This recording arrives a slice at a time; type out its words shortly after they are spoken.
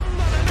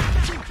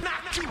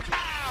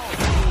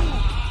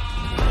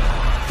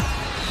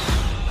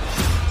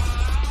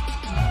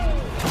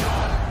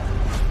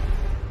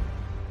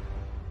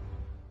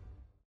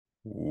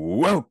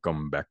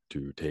back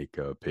to take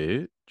a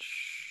pitch.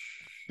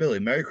 Billy,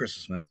 Merry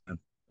Christmas, man.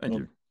 Thank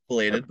Well, you.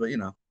 belated, Happy,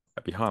 but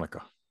happy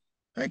Hanukkah.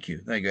 thank you,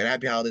 thank you, and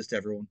happy holidays to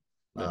everyone.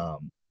 Yeah.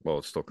 Um, Well,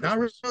 it's still Not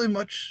Christmas. really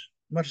much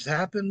has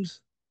happened.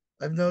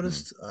 I've Mhm.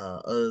 noticed,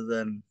 other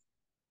than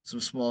some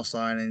small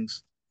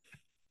signings.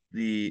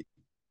 The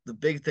the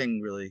big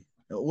thing really,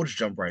 we'll just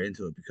jump right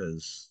into it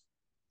because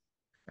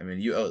I mean,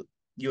 you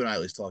and I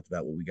at least talked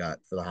about what we got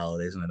for the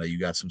holidays, and I know you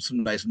got some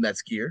nice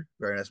Mets gear,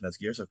 very nice Mets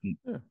gear. So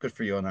Yeah. good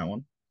for you on that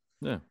one.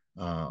 Yeah.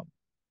 Um,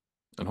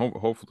 And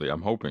hopefully,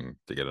 I'm hoping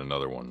to get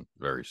another one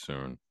very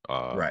soon.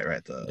 right,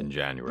 In the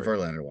January.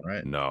 Verlander one,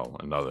 right? No,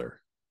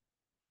 another.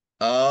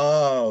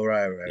 Oh,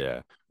 right.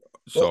 Yeah. Well,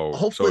 So so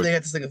hopefully it they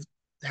get this thing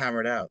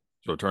hammered out.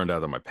 so it turned out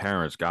that my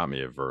parents got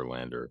me a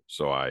Verlander,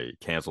 so I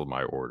canceled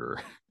my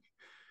order.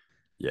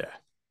 Yeah.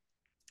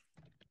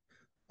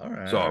 All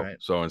So right,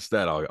 so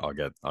instead, I'll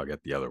get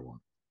the other one.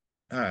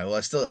 all right. Well,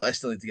 I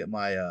still need to get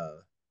my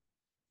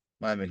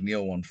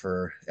McNeil one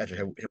for after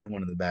hit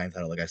one in the batting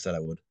title, like I said I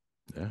would.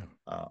 Yeah.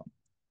 Um,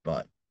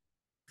 but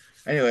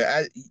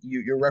anyway,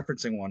 you're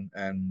referencing one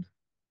and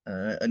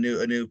a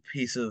new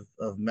piece of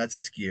Mets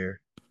gear,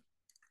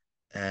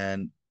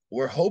 and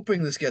we're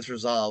hoping this gets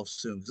resolved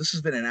soon because this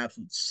has been an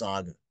absolute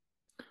saga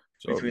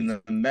So between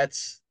the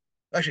Mets,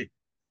 actually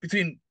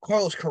between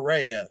Carlos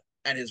Correa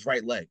and his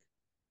right leg.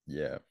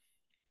 yeah.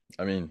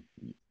 I mean,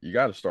 you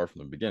got to start from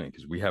the beginning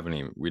because we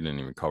didn't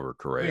even cover We didn't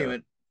Correa.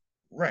 even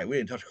right, we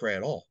didn't touch Correa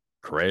at all.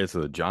 Correa to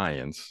the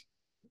Giants,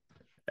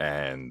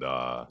 and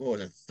What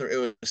was it?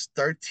 It was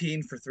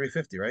 13 for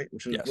 350, right?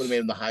 Which would have made yes,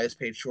 him the highest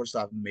paid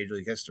shortstop in Major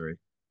League history.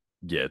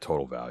 yeah,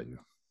 total value.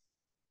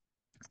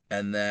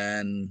 And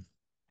then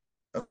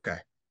okay,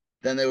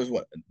 then there was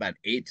what about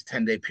 8 to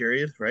 10 day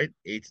period, right?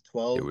 8 to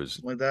 12, It was,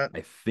 something like that.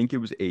 I think it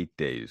was 8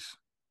 days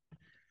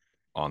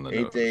on the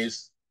Eight nose.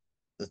 days.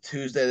 The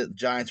Tuesday that the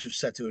Giants were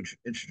set to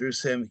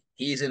introduce him,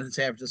 he's in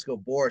San Francisco.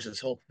 Boris,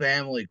 his whole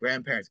family,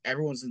 grandparents,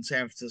 everyone's in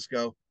San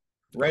Francisco,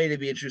 Yep. ready to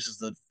be introduced as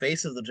the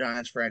face of the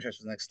Giants franchise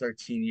for the next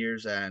 13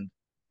 years, and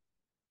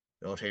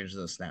it all changes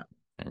in a snap.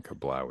 And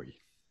Kablawi.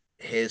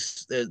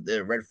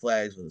 The red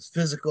flags with his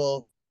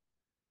physical.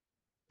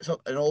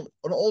 So an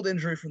old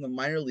injury from the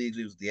minor leagues.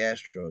 He was the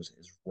Astros.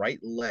 His right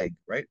leg,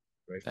 right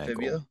Ankle.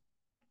 fibula,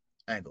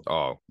 ankle.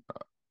 Oh,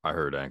 I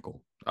heard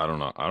ankle. I don't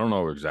know. I don't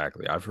know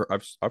exactly. I've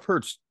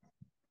heard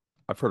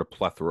a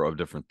plethora of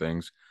different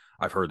things.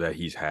 I've heard that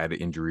he's had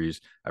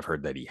injuries. I've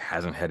heard that he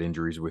hasn't had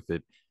injuries with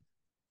it.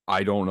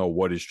 I don't know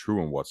what is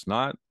true and what's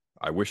not.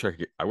 I wish I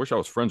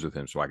was friends with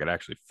him so I could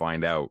actually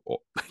find out, the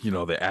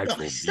No,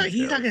 actual he's not going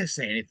details. to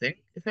say anything.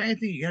 If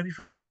anything, you got to be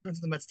friends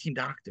with the Mets team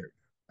doctor.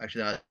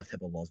 Actually, not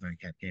Temple Balls, man.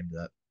 Can't came to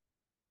that.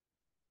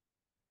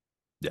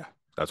 Yeah,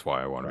 that's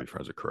why I want to be Right.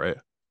 friends with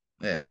Correa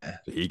Yeah.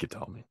 so he could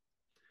tell me.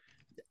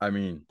 I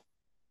mean,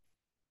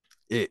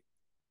 it.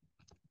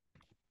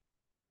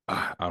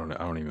 I don't know.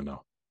 I don't even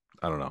know.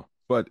 I don't know.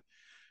 But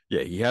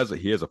yeah, he has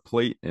a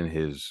plate in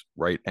his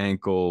right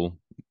ankle,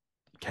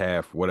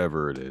 calf,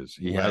 whatever it is.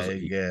 He has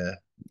Leg. Yeah.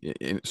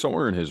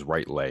 somewhere in his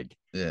right leg.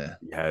 Yeah.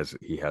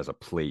 He has a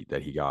plate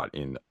that he got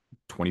in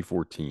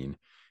 2014.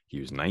 He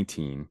was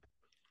 19,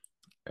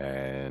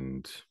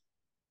 and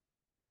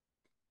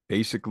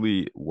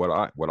basically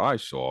what I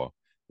saw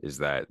is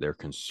that they're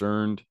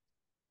concerned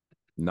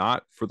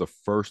not for the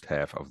first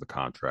half of the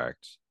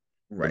contracts.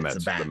 The Right.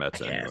 It's the Mets, the back Mets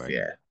half. anyway.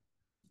 Yeah.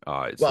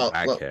 It's the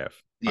back Well,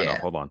 half. I know. yeah.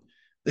 Hold on.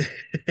 You're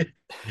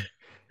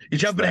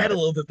It's jumping ahead a that.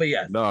 little bit, but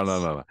yes. No, no,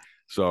 no, no.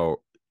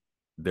 So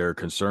they're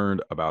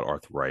concerned about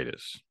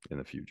arthritis in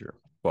the future.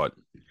 But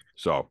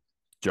so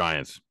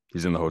Giants,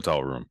 he's in the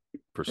hotel room.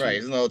 Right. Proceed.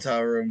 He's in the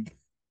hotel room,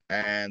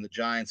 and the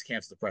Giants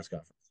cancel the press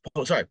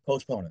conference. Sorry,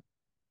 postpone it.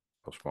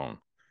 Postpone.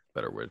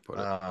 Better way to put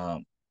it.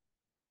 Um,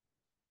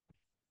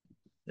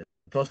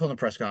 Postpone the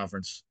press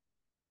conference,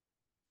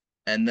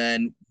 and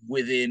then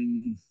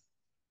within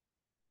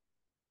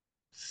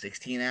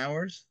 16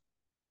 hours,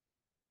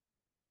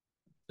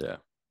 Yeah.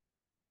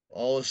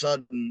 all of a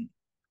sudden,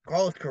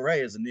 Carlos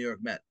Correa is a New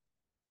York Met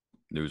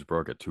News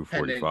broke at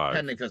pending 2:45.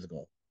 pending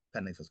physical,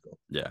 pending physical.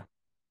 Yeah.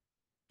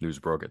 News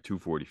broke at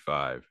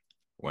 2:45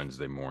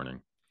 Wednesday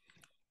morning.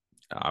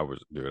 I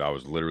was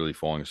literally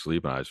falling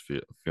asleep and I was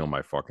feel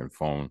my fucking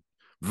phone.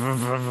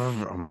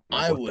 I'm like,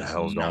 I what the was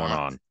hell's going on?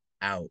 knocked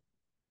out.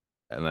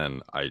 And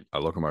then I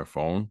look at my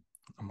phone.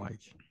 I'm like,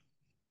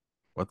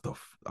 what the?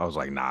 I was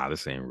like, nah,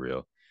 this ain't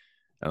real.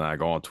 And then I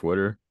go on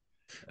Twitter,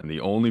 and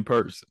the only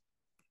person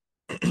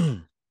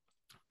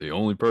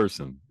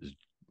is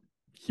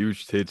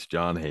huge tits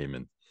John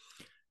Heyman.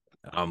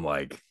 I'm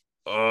like,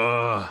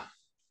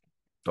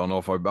 don't know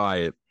if I buy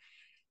it.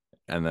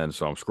 And then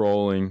so I'm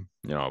scrolling,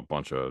 a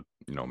bunch of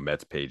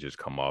Mets pages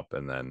come up,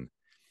 and then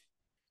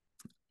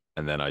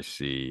I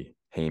see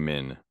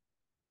Heyman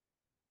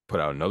put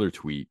out another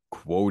tweet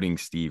quoting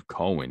Steve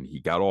Cohen. He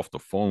got off the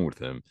phone with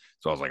him,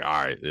 so I was like,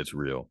 all right, it's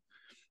real.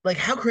 Like,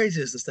 how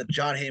crazy is this that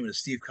John Heyman is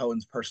Steve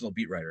Cohen's personal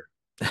beat writer?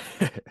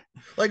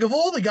 Like, of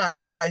all the guys,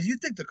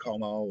 you'd think the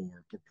Como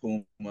or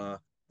Puma,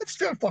 it's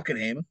John fucking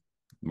Heyman.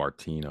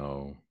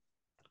 Martino.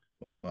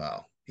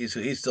 Wow, he's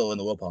still in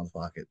the Wilpons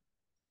pocket.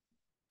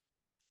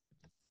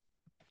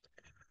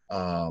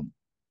 Um,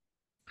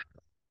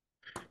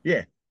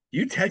 yeah,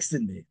 you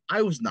texted me.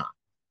 I was not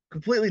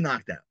completely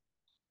knocked out.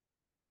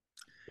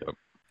 Yep.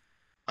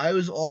 I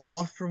was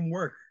off from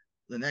work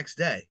the next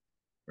day,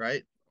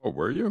 right? Oh,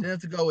 were you? Didn't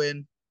have to go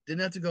in,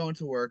 didn't have to go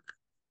into work.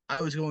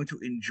 I was going to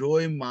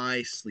enjoy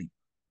my sleep.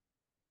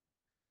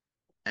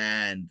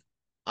 And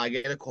I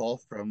get a call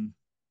from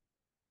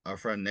our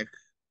friend Nick.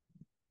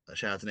 A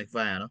shout out to Nick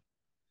Viana.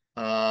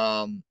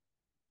 Um,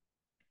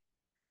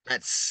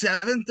 at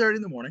 7:30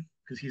 in the morning,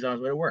 because he's on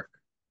his way to work.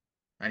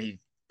 And he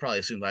probably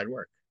assumed I'd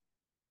work.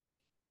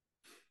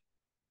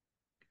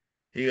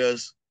 He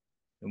goes,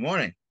 "Good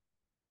morning.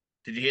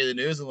 Did you hear the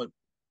news?" I'm like,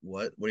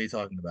 "What? What are you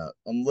talking about?"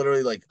 I'm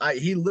literally like, I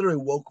he literally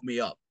woke me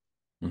up.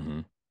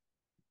 Hmm.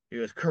 He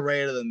goes,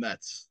 Correa to the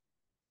Mets.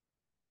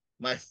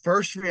 My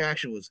first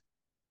reaction was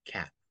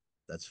cap.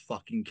 That's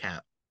fucking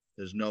cap.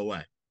 There's no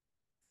way.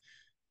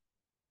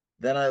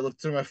 Then I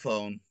looked through my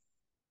phone.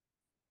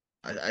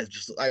 I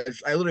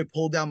literally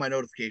pulled down my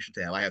notification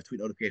tab. I have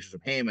tweet notifications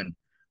from Heyman,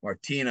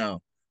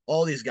 Martino,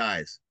 all these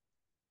guys.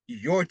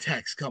 Your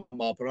texts come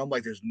up, and I'm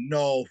like, there's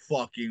no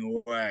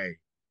fucking way.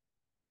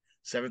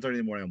 7:30 in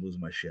the morning, I'm losing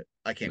my shit.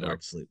 I can't go Yep.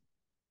 back to sleep.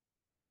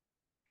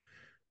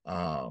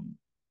 And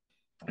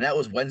that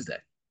was Wednesday.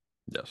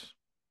 Yes.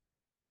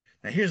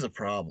 Now here's the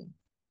problem.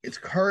 It's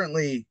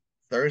currently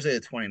Thursday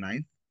the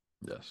 29th.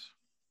 Yes.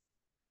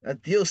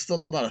 That deal is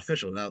still not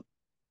official. Now,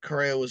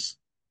 Correa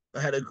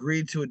had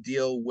agreed to a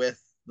deal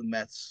with the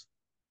Mets.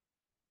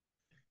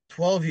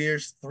 12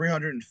 years,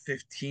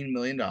 $315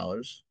 million.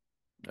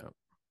 Yep.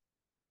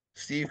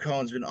 Steve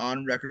Cohen's been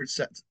on record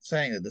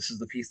saying that this is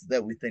the piece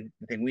that we think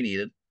we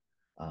needed,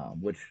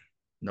 which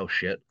no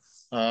shit.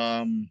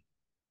 And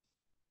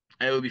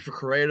it would be for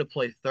Correa to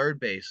play third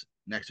base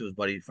next to his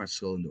buddy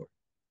Francisco Lindor.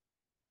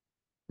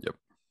 Yep.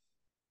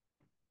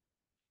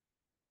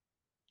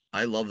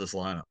 I love this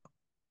lineup.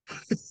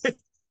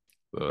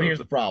 But The here's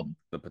the the problem.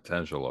 the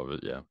potential of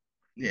it. Yeah.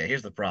 Yeah,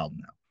 here's the problem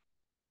now.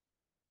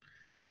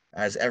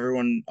 As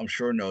everyone I'm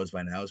sure knows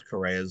by now, is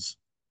Correa's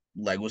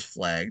leg was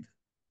flagged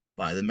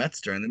by the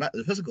Mets during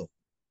the physical.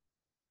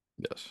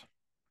 Yes.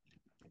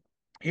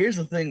 Here's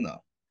the thing,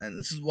 though, and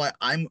this is why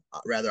I'm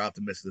rather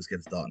optimistic this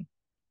gets done.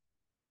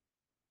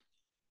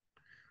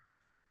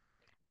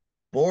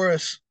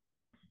 Boris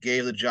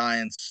gave the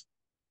Giants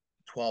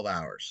 12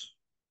 hours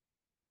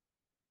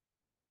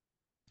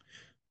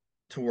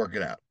to work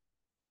it out.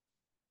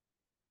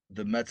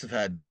 The Mets have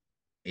had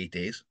 8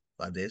 days,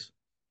 5 days.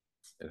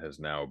 It has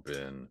now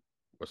been,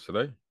 what's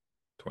today?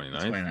 The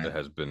 29th. It 29th.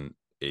 has been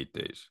 8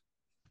 days.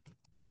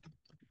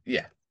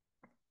 Yeah.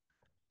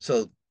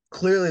 So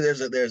clearly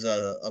there's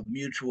a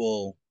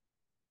mutual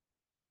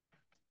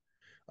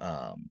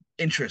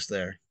interest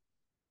there.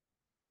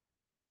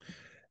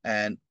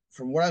 And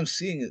from what I'm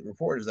seeing it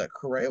reported is that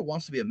Correa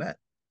wants to be a Met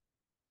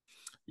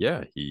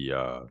Yeah, he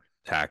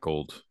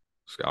tackled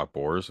Scott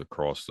Boras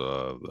across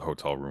the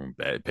hotel room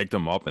bed, picked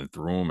him up and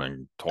threw him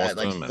and at tossed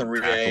like him and 3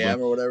 tackled him.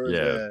 a.m. or whatever.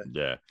 Yeah,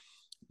 Yeah.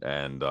 yeah.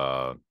 And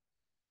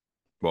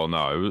well,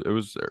 no, it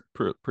was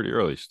pretty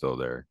early still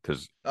there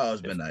because Oh, it was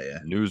if midnight. Yeah.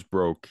 news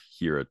broke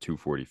here at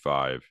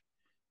 2:45,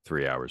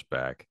 3 hours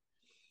back.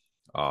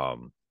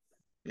 Um,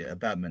 Yeah,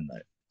 about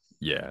midnight.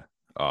 yeah.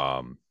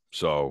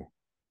 So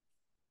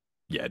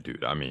yeah,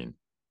 dude. I mean,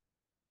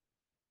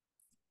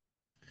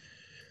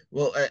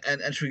 Well,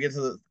 and should we get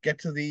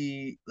to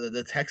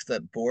the text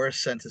that Boris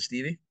sent to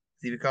Stevie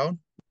Cohen?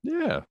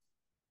 yeah,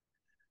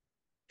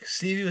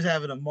 Stevie was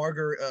having a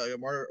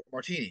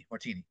martini,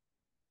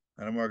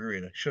 and a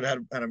margarita. Should have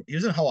he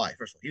was in Hawaii,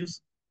 first of all.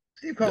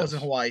 Steve Cohen was in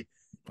yes, Hawaii,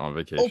 on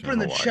vacation in opening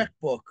the Hawaii.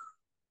 checkbook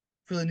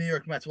for the New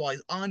York Mets while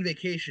he's on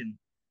vacation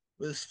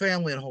with his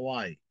family in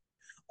Hawaii.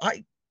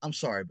 I I'm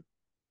sorry, but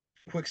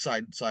quick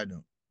side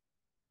note.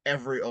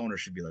 Every owner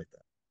should be like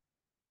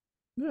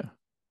that. Yeah,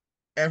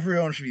 Every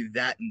owner should be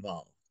that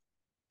involved.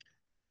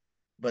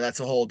 But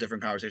that's a whole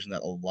different conversation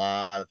that a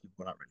lot of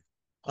people are not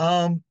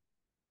ready.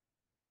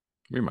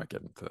 we might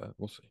get into that.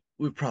 We'll see.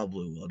 We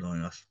probably will,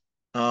 knowing us.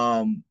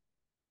 Um,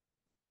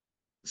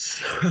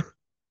 so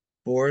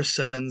Boris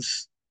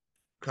sends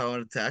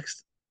Cohen a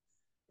text.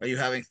 Are you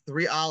having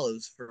 3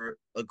 olives for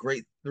a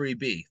great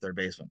 3B, third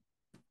baseman?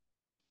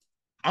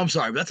 I'm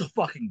sorry, but that's a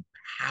fucking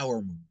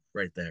power move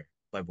right there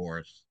by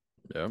Boris.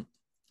 Yeah,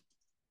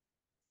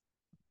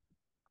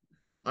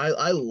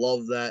 I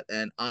love that,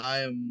 and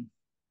I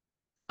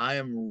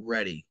am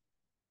ready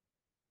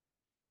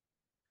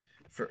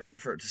for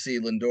to see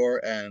Lindor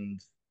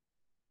and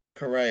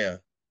Correa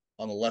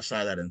on the left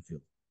side of that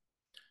infield.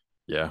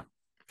 yeah.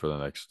 For the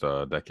next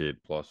decade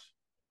plus.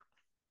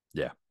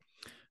 Yeah,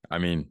 I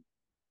mean,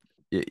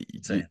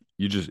 Insane.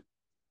 you just,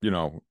 you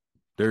know,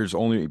 there's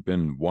only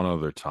been one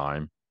other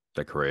time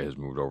that Correa has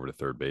moved over to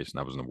third base, and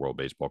that was in the World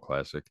Baseball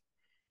Classic.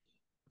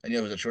 And you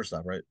know who's at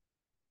shortstop, right?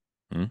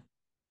 Hmm?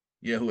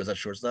 You know who was at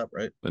shortstop,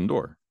 right?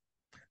 Lindor,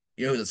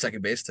 You know who's at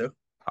second base too?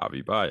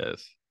 Javi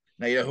Baez.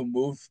 Now you know who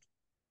moved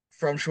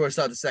from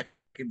shortstop to second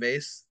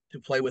base to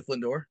play with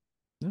Lindor?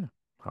 Yeah,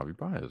 Javi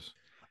Baez.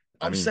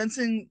 I I'm mean,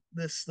 sensing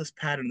this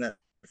pattern that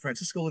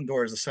Francisco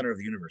Lindor is the center of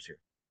the universe here.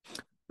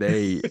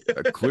 they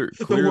The world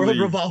clearly,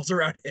 revolves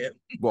around him.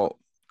 well,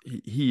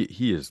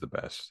 he is the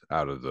best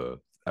out of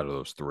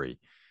those three.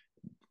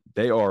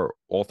 They are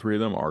all three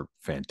of them are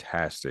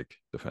fantastic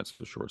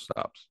defensive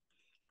shortstops.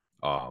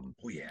 Um,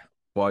 Oh yeah,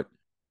 but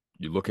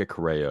you look at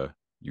Correa,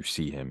 you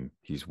see him.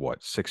 He's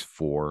what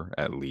 6'4"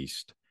 at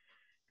least.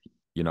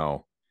 You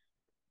know,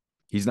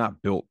 he's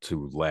not built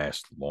to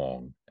last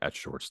long at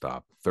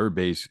shortstop. Third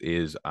base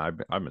is I've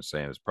been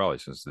saying this probably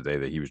since the day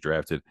that he was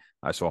drafted.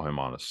 I saw him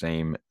on the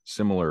same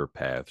similar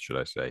path, should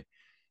I say,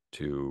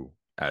 to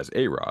as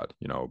A Rod.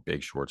 You know,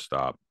 big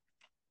shortstop,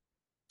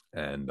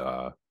 and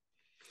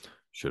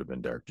should have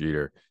been Derek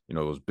Jeter. You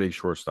know, those big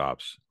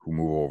shortstops who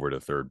move over to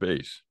third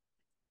base.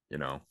 You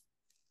know,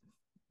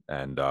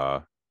 and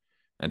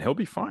he'll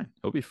be fine.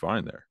 He'll be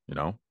fine there. You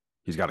know,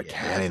 he's got a yeah.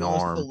 As cannon long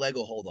as the arm. leg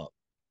will hold up.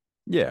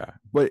 Yeah,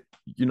 but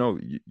you know,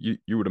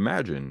 you would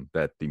imagine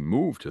that the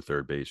move to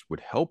third base would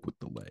help with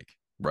the leg,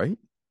 right?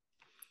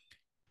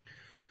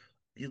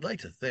 You'd like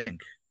to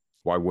think,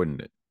 Why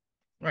wouldn't it?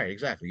 right?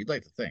 Exactly. You'd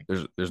like to think.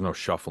 There's no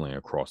shuffling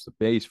across the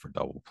base for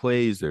double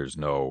plays. There's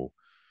no,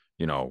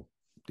 you know,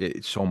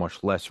 it's so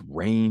much less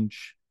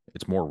range.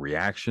 It's more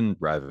reaction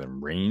rather than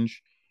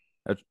range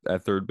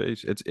at third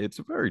base. It's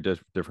a very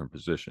different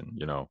position,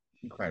 you know.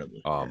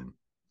 Incredibly, yeah. Um,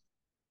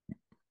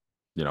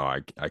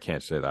 I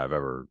can't say that I've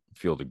ever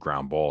fielded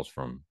ground balls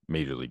from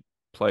major league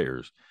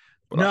players,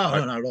 but No, I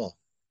no, not at all.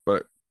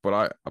 but but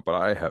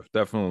I have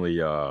definitely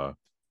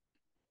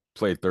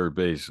played third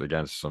base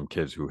against some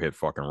kids who hit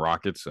fucking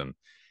rockets, and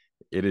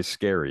it is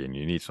scary, and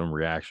you need some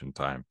reaction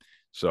time.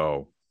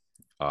 So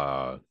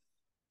uh,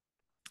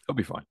 he'll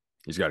be fine.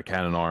 He's got a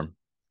cannon arm.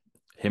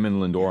 Him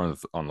and Lindor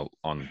Yeah.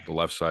 on the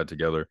left side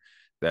together.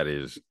 That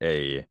is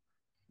a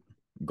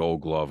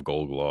gold glove.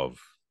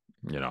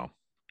 You know,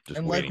 just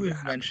And like waiting to we've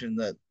happen. mentioned,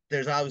 that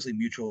there's obviously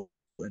mutual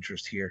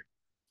interest here.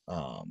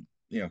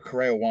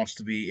 Correa wants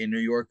to be in New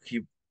York.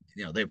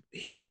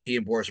 He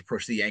and Boris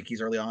approached the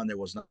Yankees early on. There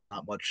was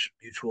not much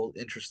mutual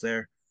interest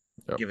there,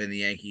 Yep. given the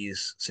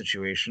Yankees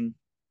situation.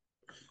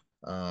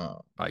 Uh,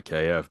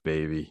 IKF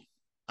baby.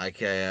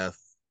 IKF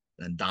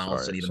and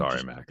Donaldson even Sorry,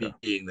 just Maka.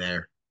 being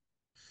there.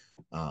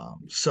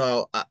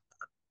 So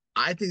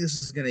I think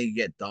this is going to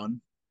get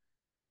done.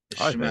 It's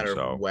I just a think matter of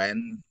so.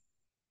 when.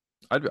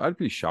 I'd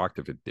be shocked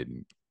if it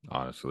didn't.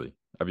 Honestly,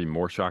 I'd be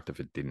more shocked if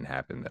it didn't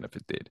happen than if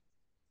it did.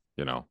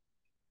 You know,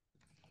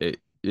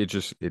 it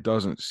just it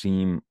doesn't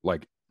seem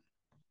like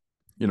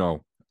you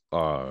know.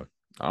 I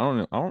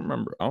don't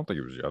remember. I don't think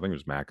it was you. I think it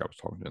was Mac. I was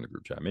talking to in the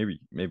group chat. Maybe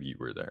you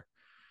were there,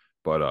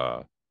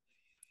 but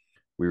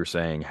we were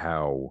saying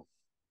how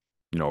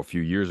a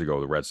few years ago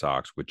the Red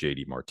Sox with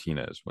JD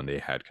Martinez when they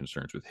had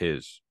concerns with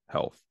his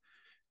health,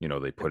 they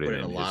They put it put in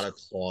in a his lot of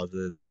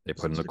clauses they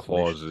put and in the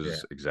stipulations. Yeah.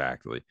 clauses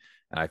exactly.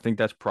 And I think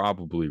that's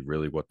probably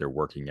really what they're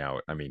working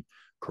out. I mean,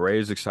 Correa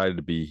is excited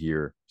to be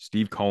here.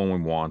 Steve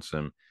Cohen wants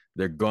him.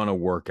 They're gonna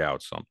work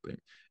out something.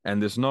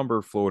 And this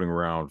number floating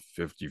around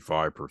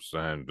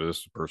 55%,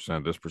 this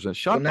percent. Well,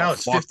 Shut the now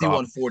it's fuck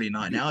up. 51-49. You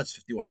Now it's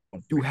you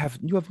 51-49.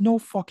 have no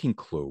fucking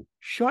clue.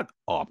 Shut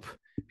up.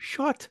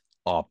 Shut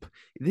up.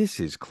 This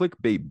is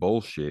clickbait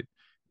bullshit,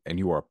 and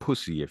you are a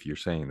pussy if you're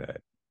saying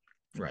that.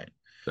 Right.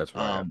 That's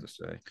what I have Um, to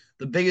say.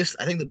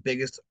 I think the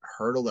biggest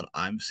hurdle that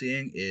I'm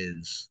seeing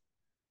is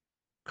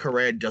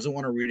Correa doesn't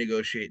want to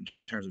renegotiate in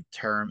terms of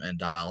term and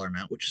dollar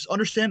amount, which is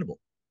understandable.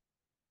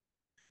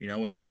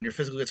 When your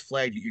physical gets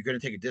flagged, you're going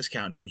to take a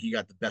discount. He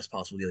got the best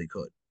possible deal he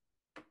could.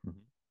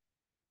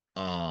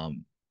 Mhm.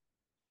 Um,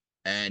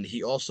 and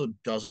he also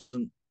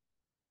doesn't,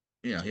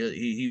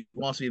 he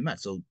wants to be met.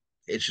 So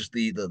it's just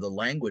the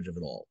language of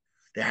it all.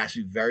 There has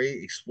to be very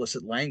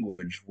explicit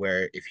language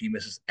where if he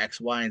misses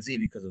X, Y, and Z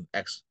because of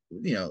X,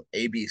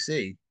 A, B,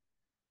 C,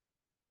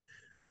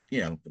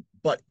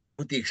 but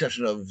with the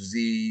exception of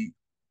Z,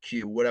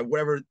 Q,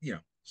 whatever,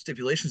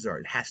 stipulations there are,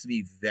 it has to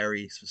be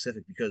very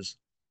specific because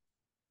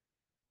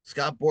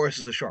Scott Boris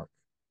is a shark.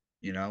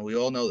 We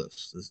all know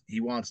this.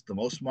 He wants the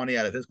most money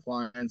out of his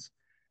clients,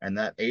 and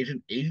that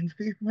agent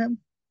fee from him,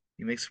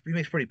 he makes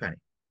pretty penny.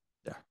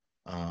 Yeah.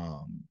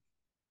 Um,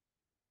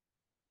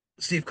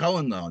 Steve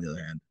Cohen, though, on the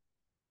other hand,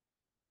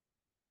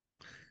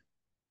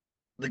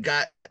 the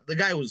guy the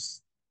guy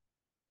was,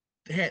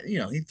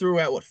 he threw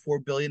out what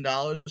 $4 billion in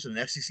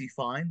an FCC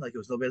fine, like it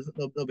was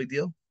no big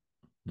deal,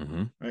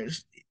 Hmm. right?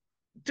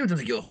 Dude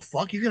doesn't give a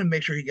fuck. He's gonna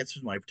make sure he gets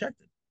his money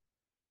protected.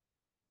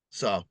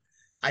 So,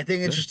 I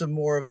think it's Yeah. just a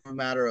more of a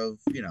matter of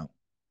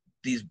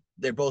these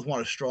they both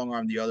want to strong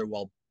arm the other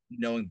while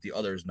knowing the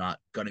other is not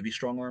going to be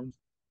strong armed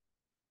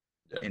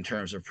Yeah. in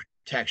terms of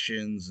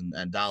protections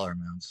and dollar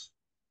amounts.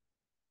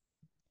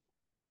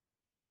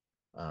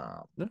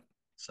 Um, Yeah.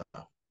 so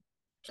I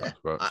Sounds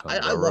about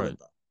love it right.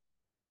 though.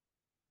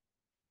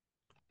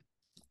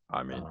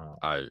 I mean,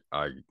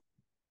 Uh,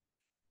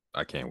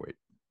 I can't wait.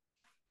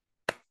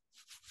 but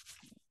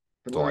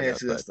That's all let I me gotta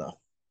ask you say this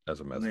though. as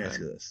a Let Mets me ask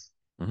fan. you this.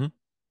 Hmm.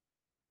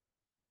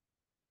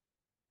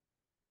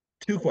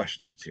 Two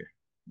questions here.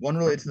 One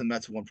related to the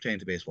Mets, one pertaining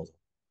to baseball.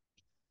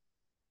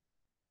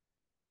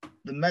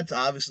 The Mets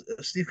obviously,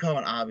 Steve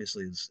Cohen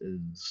obviously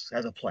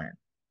has a plan.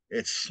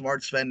 It's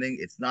smart spending.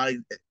 It's not,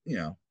 you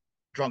know,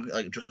 drunk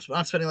like just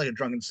not spending like a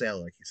drunken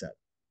sailor, like you said.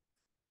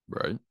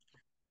 Right.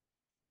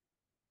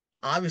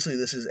 Obviously,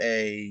 this is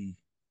a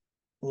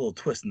little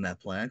twist in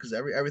that plan because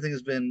everything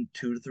has been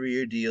 2 to 3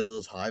 year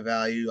deals, high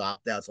value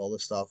opt outs, all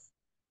this stuff.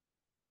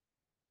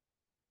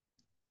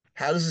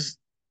 How does this?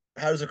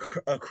 How does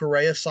a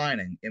Correa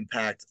signing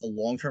impact a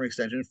long term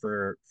extension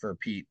for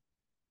Pete?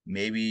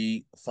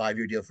 Maybe a 5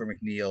 year deal for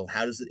McNeil.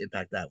 How does it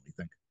impact that? What do you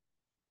think?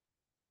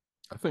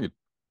 I think it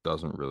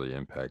doesn't really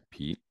impact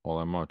Pete all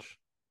that much.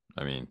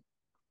 I mean,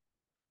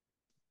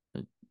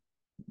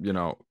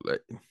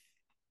 like,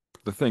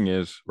 the thing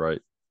is,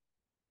 right?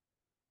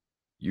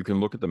 You can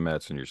look at the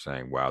Mets and you're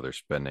saying, wow, they're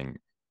spending,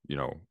 you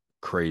know,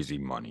 crazy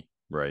money,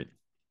 right?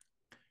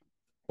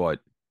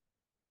 But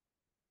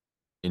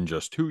in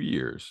just 2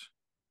 years,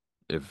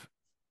 if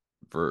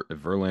if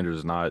Verlander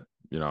does not,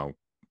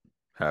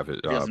 have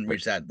it, If he doesn't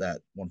reach that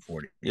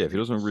 140, yeah, I if he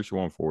think it doesn't was. reach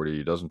 140,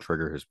 he doesn't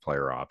trigger his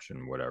player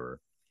option, whatever,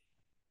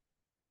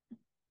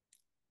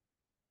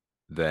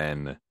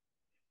 then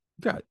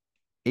you got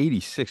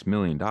 $86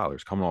 million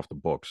coming off the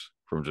books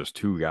from just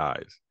two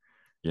guys.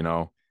 You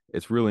know,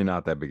 it's really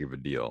not that big of a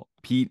deal.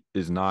 Pete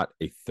is not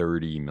a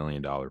 $30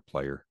 million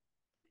player.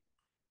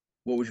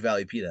 What would you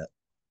value Pete at?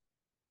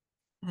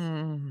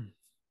 Mm,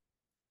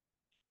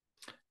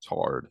 it's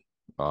hard.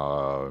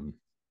 Um,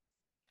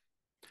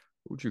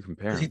 who would you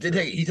compare Because him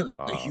to? he took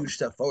a Um, huge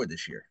step forward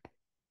this year.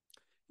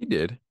 he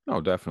did.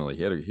 No, definitely.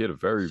 He had a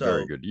very, very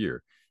So good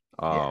year.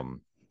 yeah,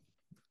 Um,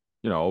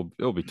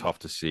 it'll be tough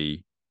to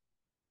see,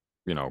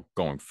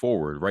 going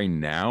forward. Right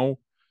now,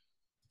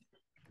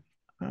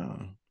 uh,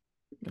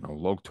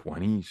 low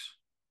 20s,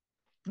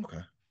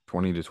 okay.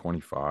 20 to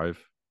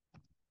 25,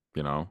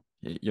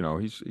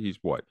 he's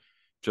what?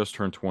 Just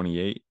turned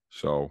 28.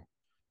 So,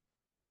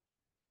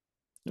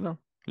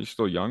 he's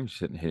still young.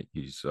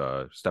 He's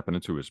stepping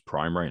into his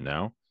prime right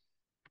now.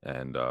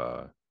 And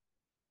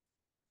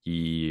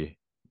he,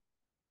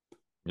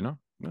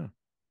 yeah.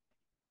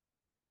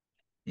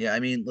 Yeah, I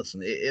mean,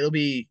 listen, it'll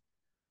be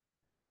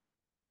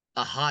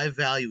a high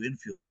value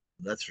infield,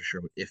 that's for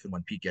sure. If and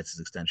when Pete gets his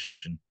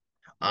extension,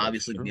 That's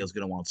obviously true. McNeil's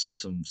going to want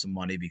some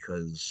money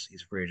because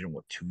he's a free agent.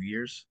 What, 2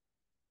 years,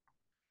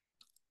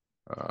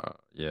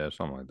 Yeah,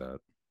 something like that.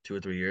 2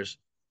 or 3 years?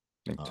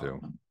 I think too.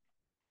 Um,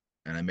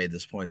 and I made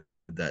this point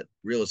that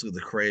realistically,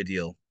 the Correa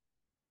deal,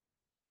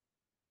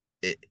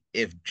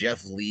 if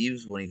Jeff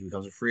leaves when he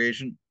becomes a free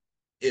agent,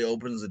 it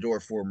opens the door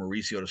for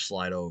Mauricio to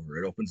slide over.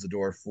 It opens the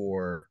door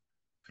for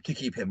to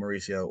keep him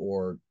Mauricio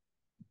or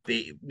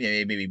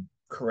maybe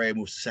Correa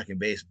moves to second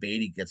base.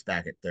 Beatty gets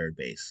back at third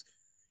base.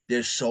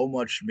 There's so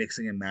much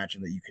mixing and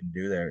matching that you can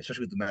do there,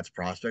 especially with the Mets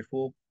prospect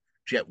pool.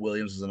 Jet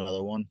Williams is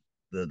another one,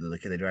 the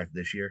kid they drafted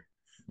this year.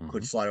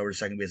 Could Hmm. slide over to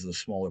second base as a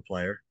smaller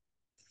player.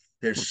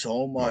 There's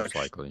so Most much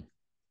likely.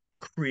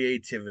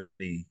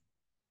 creativity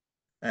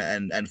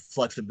and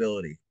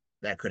flexibility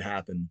that could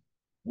happen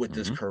with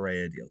this Hmm.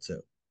 Correa deal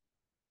too.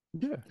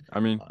 Yeah. I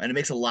mean, And it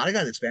makes a lot of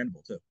guys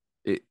expandable too.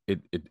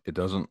 it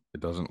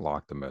doesn't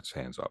lock the Mets'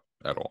 hands up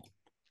at all.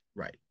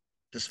 Right.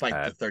 Despite the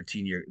At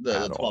 13 year, the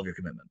at 12 all. year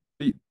commitment.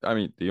 I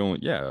mean,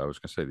 I was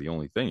gonna say the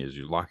only thing is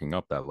you're locking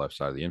up that left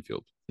side of the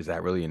infield. Is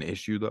that really an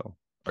issue though?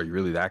 Are you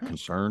really that No,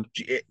 concerned?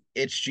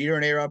 it's Jeter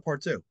and A-Rod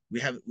part two. We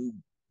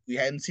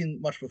hadn't seen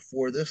much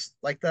before this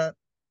like that,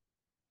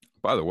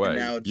 By the and way,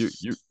 now you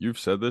it's. you you've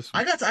said this.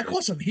 I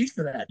caught some heat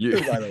for that You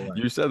too. By the way,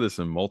 you said this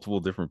in multiple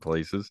different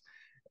places,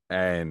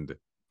 and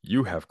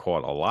you have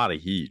caught a lot of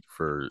heat I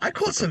for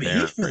caught some heat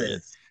comparing for it.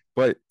 this.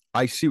 But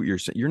I see what you're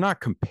saying. You're not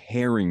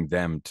comparing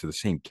them to the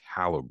same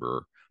caliber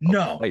of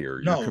No,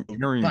 player. You're no,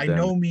 comparing by them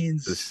no to the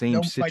means, same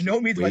no, by no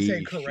means am I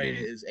saying Correa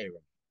situation. is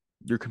A-Rod.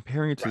 You're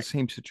comparing it to the Right.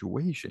 same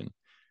situation,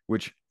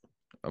 which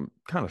I'm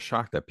kind of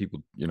shocked that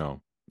people,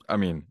 I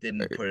mean,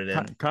 Didn't put it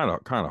in. kind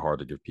of hard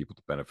to give people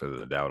the benefit of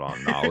the doubt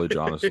on knowledge,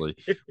 honestly.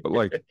 But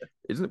like,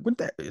 isn't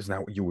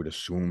that what you would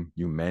assume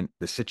you meant?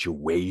 The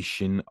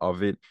situation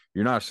of it.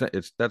 You're not saying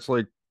that's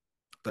like,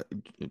 that,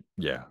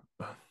 yeah.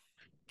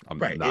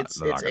 Right.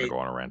 I'm not gonna go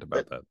on a rant The,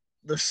 about that.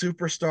 the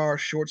superstar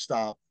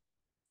shortstop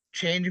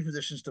changing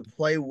positions to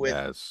play with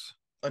Yes,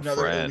 a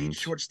another elite friend.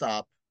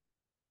 shortstop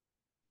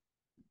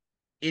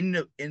in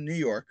New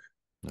York.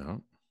 Yeah,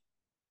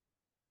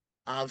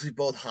 Obviously,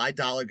 both high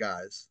dollar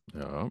guys,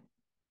 yeah,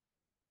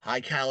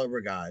 high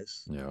caliber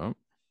guys yeah.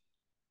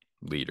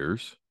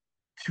 Leaders.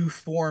 to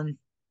form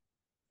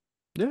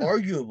Yeah.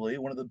 arguably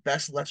one of the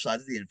best left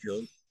sides of the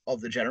infield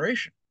of the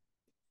generation.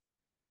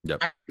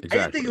 Yep. I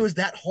didn't think it Exactly. was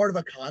that hard of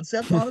a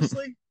concept,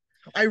 honestly.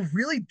 I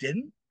really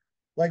didn't.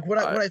 Like I when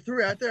I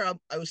threw it out there,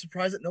 I was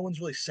surprised that no one's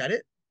really said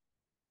it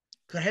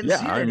because I hadn't yeah.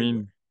 seen it I anywhere.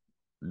 mean,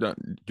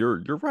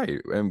 you're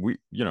right, and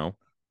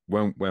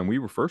when we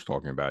were first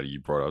talking about it, you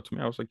brought it up to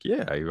me. I was like,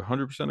 yeah, I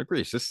 100%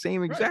 agree. It's the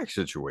same Right, exact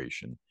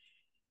situation.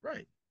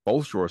 right,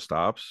 Both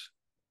shortstops,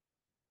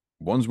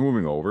 one's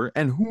moving over,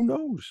 and who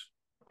knows?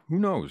 Who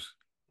knows?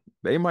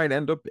 They might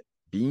end up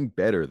being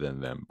better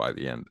than them by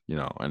the end,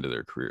 end of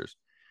their careers.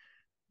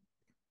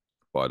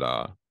 But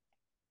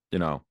you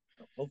know,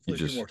 you hopefully a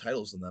few just more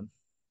titles than them.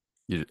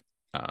 you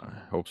I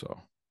hope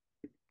so.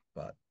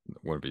 But It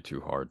wouldn't be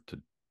too hard to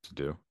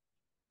do,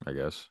 I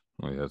guess.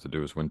 All you have to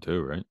do is win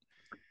two, right?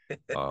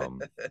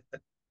 Um,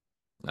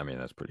 I mean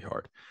that's pretty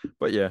hard.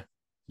 But yeah,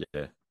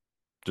 yeah.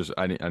 Just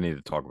I need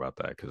to talk about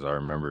that because I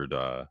remembered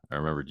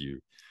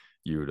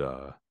you'd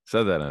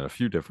said that in a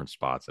few different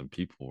spots and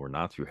people were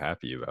not too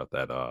happy about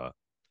that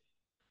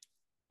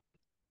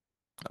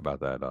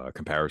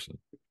comparison.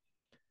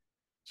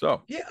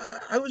 So yeah,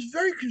 I was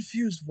very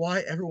confused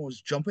why everyone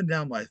was jumping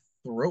down my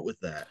throat with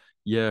that.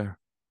 yeah,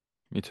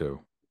 me too.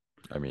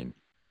 I mean,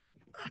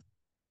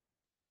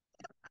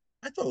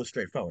 I thought it was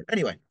straightforward.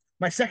 Anyway,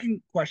 my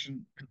second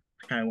question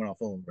kind of went off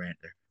a little rant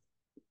there.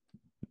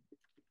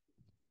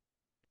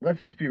 Let's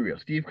be real.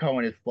 Steve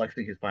Cohen is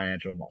flexing his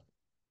financial muscle.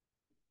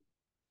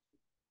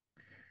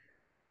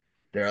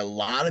 There are a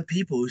lot of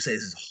people who say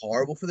this is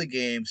horrible for the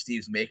game.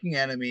 Steve's making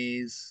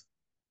enemies.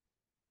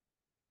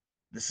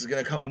 This is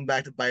going to come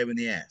back to bite him in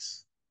the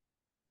ass.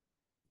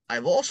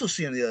 I've also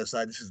seen on the other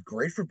side, this is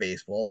great for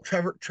baseball.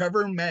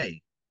 Trevor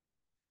May,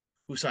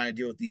 who signed a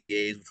deal with the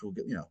A's, which will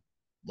get, a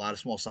lot of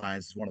small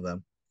signs is one of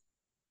them.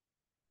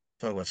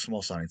 Talk about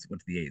small signs,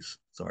 went to the A's.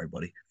 Sorry,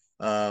 buddy.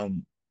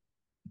 Um,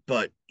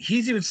 but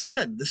he's even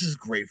said this is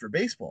great for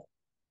baseball.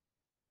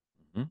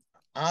 mhm,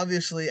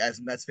 Obviously, as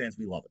Mets fans,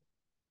 we love it.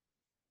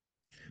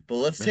 But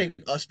let's yeah. take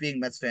us being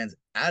Mets fans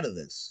out of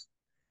this.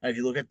 And if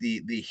you look at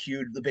the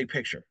big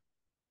picture,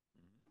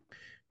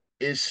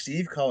 is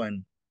Steve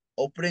Cohen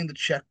opening the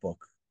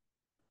checkbook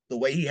the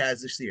way he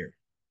has this year,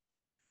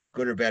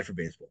 good or bad for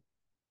baseball?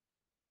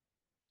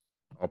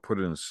 I'll put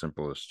it in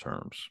simplest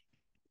terms.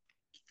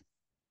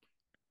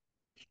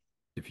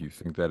 If you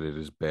think that it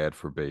is bad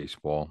for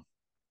baseball,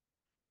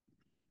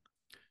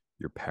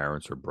 your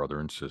parents are brother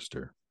and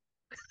sister,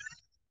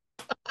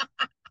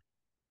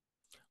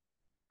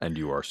 and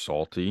you are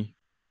salty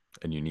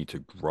and you need to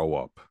grow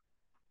up.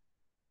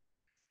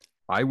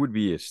 I would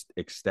be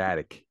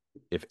ecstatic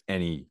if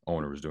any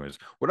owner was doing this.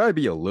 Would I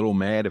be a little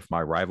mad if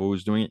my rival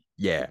was doing it?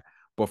 Yeah.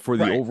 But for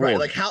the Right. overall,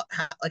 Like how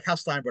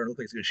Steinbrenner looks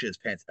like he's gonna shit his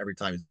pants every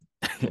time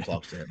someone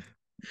talks to him.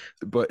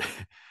 but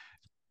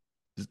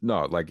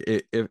no, like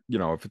if if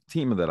a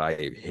team that I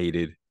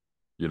hated,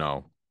 you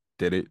know,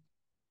 did it,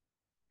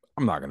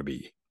 I'm not gonna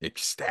be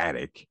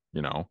ecstatic.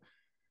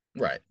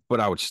 Right, But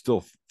I would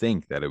still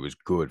think that it was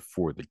good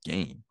for the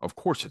game. Of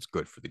course, it's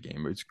good for the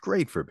game. It's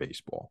great for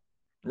baseball.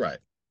 right,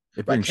 It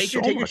right. brings Take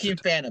your so take your much. team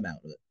fandom out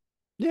of it.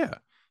 Yeah,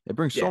 it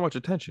brings so Yeah, much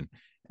attention,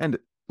 and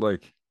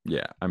like,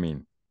 yeah, I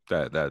mean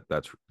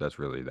that's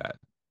really that.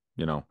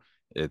 You know,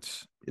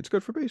 it's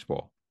good for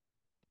baseball.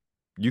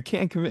 You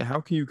can't convince. How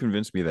can you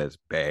convince me that it's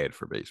bad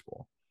for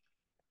baseball?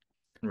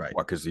 right.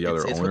 What? Because the It's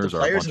other it's what the owners are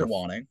a players bunch are of.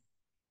 wanting.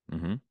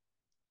 Mm-hmm.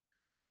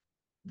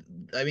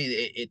 I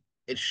mean,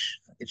 it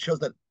shows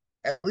that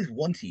at least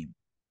one team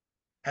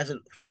has a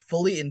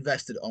fully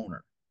invested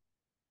owner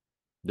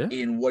Yeah,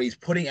 in what he's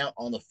putting out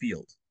on the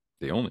field,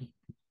 the only.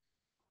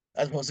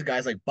 as opposed to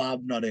guys like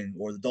Bob Nutting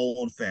or the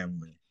Dolan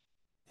family,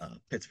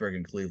 Pittsburgh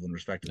and Cleveland, Yep.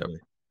 respectively,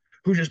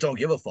 who just don't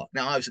give a fuck.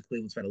 Now, obviously,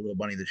 Cleveland spent a little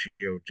money this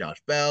year with Josh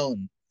Bell,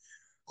 and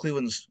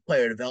Cleveland's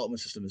player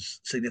development system is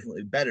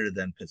significantly better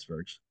than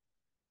Pittsburgh's.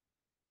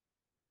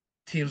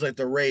 Teams like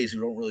the Rays, who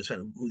don't really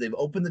spend, who they've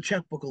opened the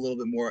checkbook a little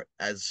bit more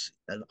as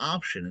an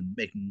option and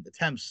making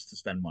attempts to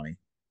spend money,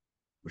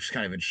 which is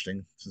kind of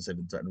interesting since they've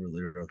been starting to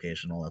really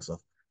relocation and all that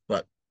stuff.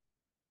 But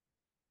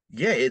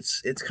yeah,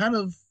 it's kind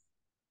of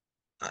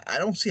I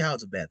don't see how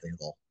it's a bad thing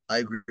at all. I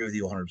agree with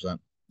you 100%.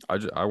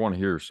 I want to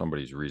hear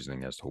somebody's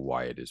reasoning as to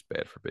why it is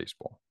bad for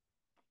baseball,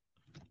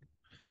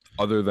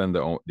 other than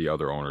the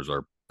other owners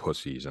are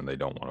pussies and they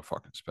don't want to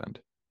fucking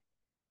spend.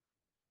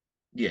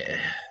 Yeah,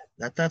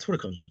 that's what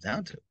it comes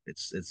down to.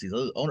 It's these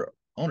other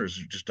owners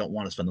who just don't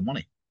want to spend the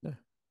money. Yeah,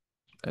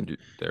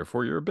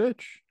 therefore you're a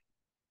bitch.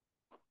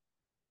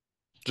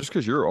 Just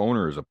because your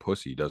owner is a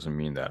pussy doesn't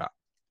mean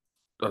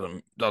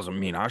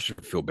I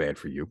should feel bad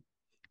for you.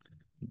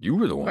 You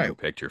were the one Right. who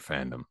picked your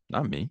fandom,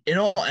 not me. In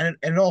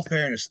all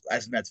fairness,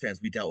 as Mets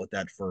fans, we dealt with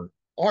that for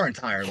our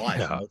entire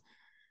lives.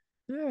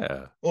 Yeah,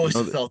 yeah. Always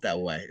felt that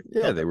way.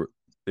 Yeah, Felt that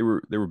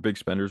they were big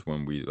spenders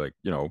when we like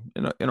in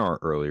our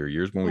earlier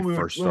years when we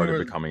first when we started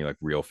were becoming like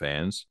real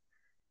fans.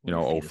 we were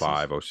Oh fetuses.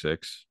 five, oh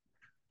six.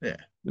 Yeah.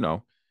 You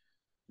know,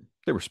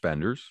 they were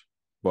spenders,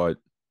 but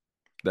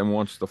then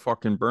once the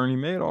fucking Bernie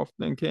Madoff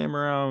thing came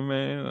around,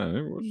 man,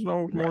 there was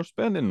no more Right.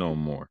 spending no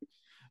more. Right.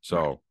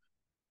 So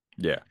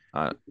yeah,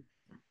 I,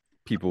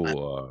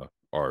 people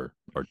are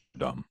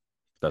dumb.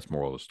 That's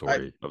moral of the I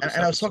story of this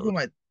and episode. I was talking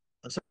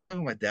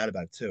with my dad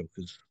about it too,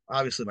 because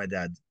obviously my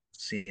dad's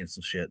seen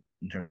some shit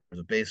in terms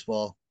of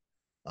baseball.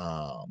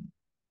 Um,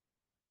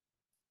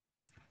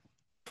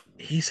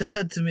 he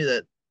said to me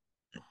that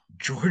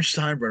George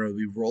Steinbrenner would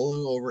be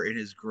rolling over in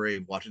his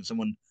grave watching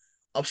someone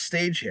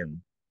upstage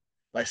him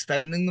by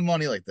spending the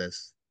money like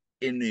this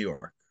in New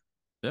York.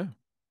 Yeah,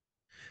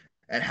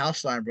 And Hal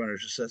Steinbrenner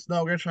just says,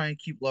 "No, we're gonna try and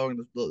keep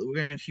lowering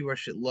we're gonna keep our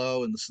shit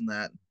low and this and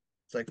that."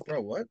 It's like,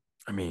 bro, what?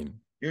 I mean,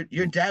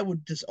 Your dad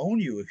would disown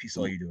you if he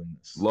saw you doing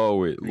this. Low,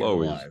 When he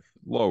was alive.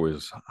 low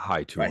is high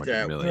Right, 200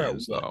 they're at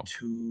millions what, though.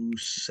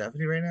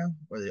 270 right now?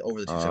 Or are they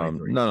over the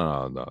 273?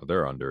 No,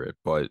 they're under it,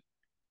 but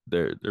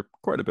they're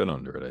quite a bit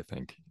under it, I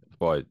think.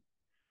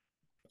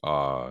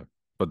 Uh,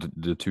 but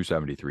the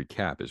 273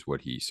 cap is what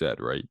he said,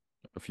 right?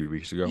 A few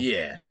weeks ago.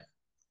 Yeah.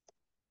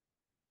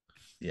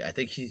 Yeah, I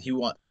think he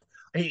want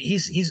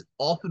he's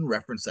often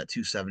referenced that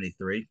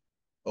 273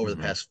 over the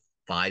Hmm. past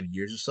 5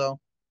 years or so.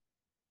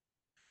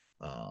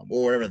 Or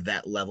whatever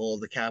that level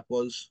of the cap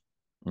was.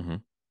 Hmm.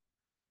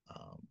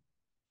 Um,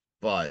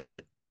 but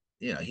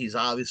he's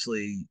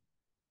obviously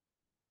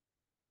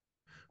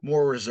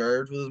more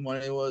reserved with his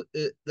money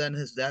than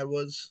his dad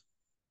was.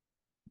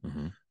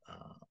 Hmm.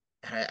 Uh,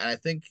 and I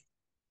think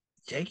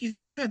Yankees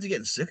fans are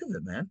getting sick of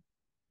it, man.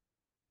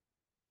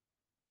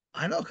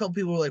 I know a couple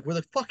people were like, "We're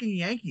the fucking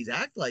Yankees.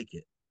 Act like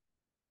it."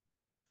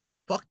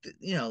 Fuck,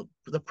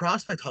 the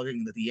prospect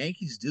hugging that the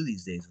Yankees do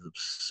these days is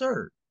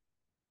absurd.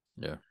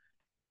 Yeah.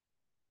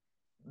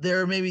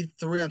 There are maybe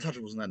three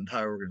untouchables in that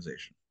entire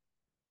organization: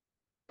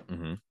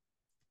 Hmm.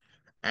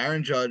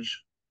 Aaron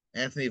Judge,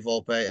 Anthony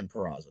Volpe, and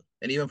Peraza.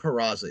 And even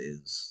Peraza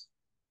is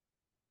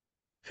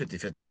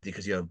 50-50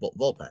 because you have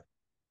Volpe.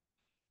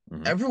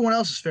 Hmm. Everyone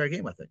else is fair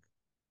game, I think.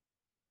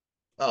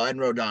 Oh, and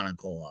Rodon and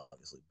Cole,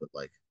 obviously,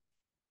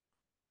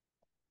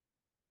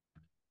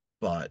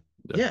 but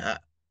Yeah.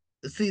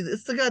 yeah, see,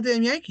 it's the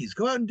goddamn Yankees.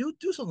 Go out and do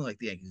something like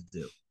the Yankees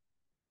do.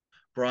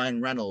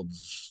 Brian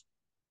Reynolds,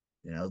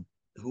 you know,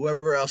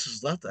 whoever else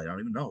is left, I don't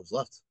even know who's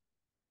left.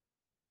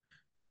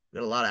 We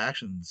got a lot of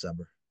action in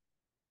December.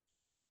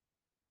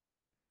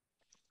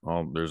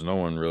 Well, there's no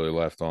one really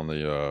left on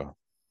the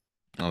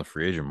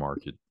free agent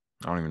market.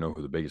 I don't even know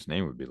who the biggest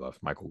name would be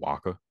left. Michael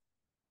Waka,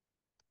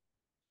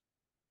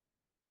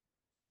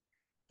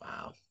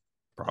 Wow,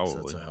 that's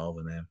probably. a hell of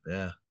a name.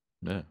 Yeah,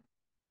 Yeah.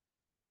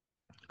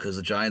 because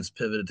the Giants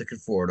pivoted to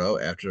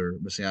Conforto after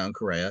missing out on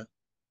Correa.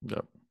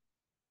 Yep.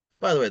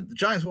 By the way, the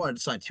Giants wanted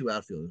to sign two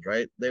outfielders,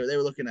 right? They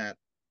were looking at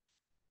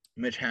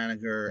Mitch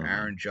Haniger, Hmm.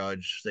 Aaron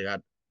Judge. They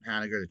got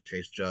Haniger to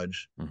chase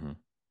Judge. Hmm.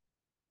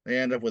 They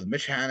end up with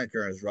Mitch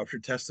Haniger as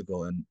ruptured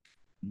testicle and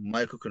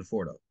Michael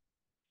Conforto.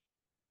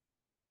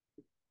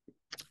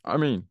 I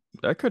mean,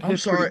 that could I'm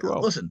hit pretty sorry. well.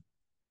 Listen,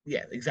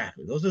 yeah,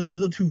 exactly. Those are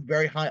the two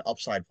very high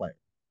upside players.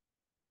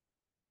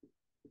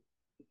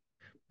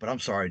 But I'm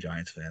sorry,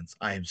 Giants fans.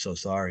 I am so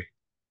sorry.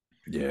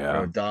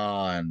 Yeah.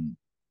 Rodon,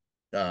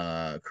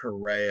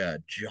 Correa,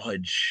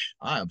 Judge.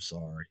 I am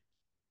sorry.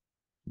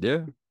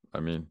 Yeah. I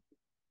mean,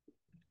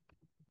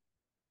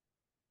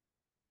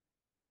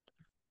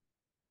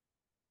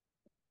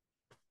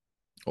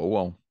 oh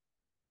well.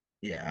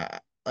 Yeah,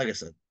 like I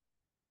said,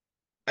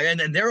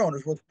 and their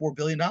owner's worth $4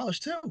 billion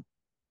too.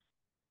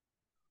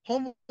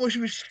 Homeboy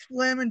should be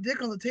slamming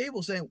dick on the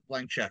table saying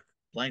blank check,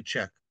 blank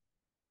check.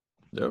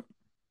 Yep.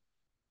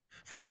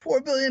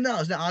 $4 billion. Now,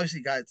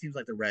 obviously, guys, teams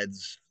like the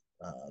Reds,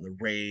 the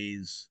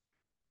Rays,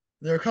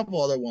 there are a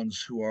couple other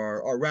ones who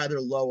are rather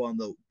low on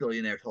the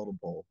billionaire totem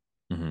pole.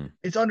 Hmm.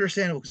 It's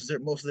understandable because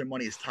most of their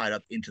money is tied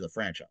up into the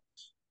franchise.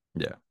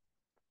 Yeah.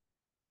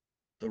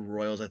 The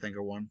Royals, I think,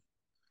 are one.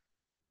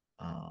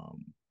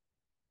 Um,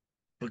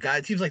 but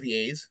guys, teams like the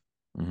A's,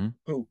 Hmm.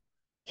 who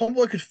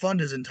Homeboy could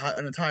fund an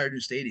entire new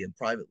stadium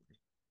privately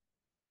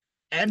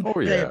and Oh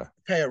pay yeah.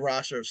 pay a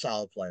roster of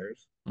solid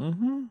players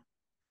Hmm.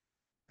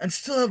 and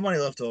still have money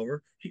left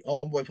over.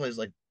 Homeboy plays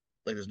like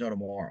there's no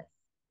tomorrow.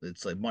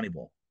 It's like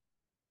Moneyball.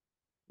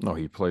 No,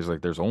 he plays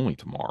like there's only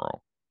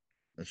tomorrow.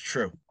 That's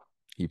true.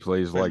 He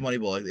plays Plays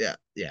Moneyball.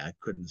 Yeah. I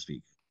couldn't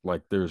speak,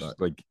 like there's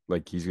but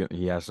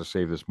he has to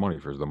save this money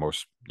for the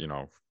most,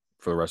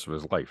 for the rest of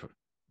his life.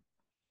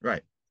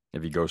 right,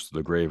 If he goes to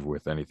the grave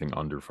with anything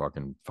under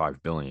fucking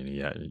 5 billion,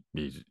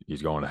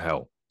 he's going to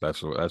hell.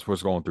 That's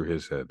what's going through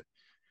his head.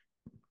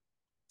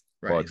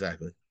 right, But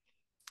exactly.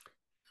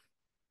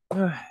 what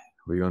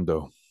are you gonna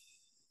do?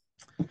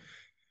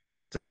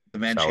 The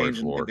man Salary changed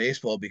in floor,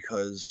 baseball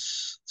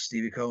because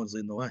Stevie Cohen's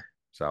leading the way.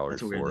 salary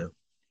That's what we're gonna floor. do.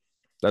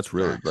 That's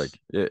really Facts. like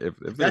if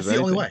there's That's the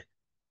only anything, way.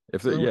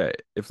 It's the only way.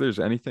 if there's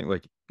anything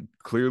like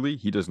clearly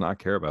he does not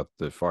care about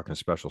the fucking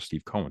special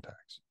Steve Cohen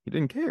tax. He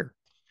didn't care.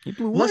 He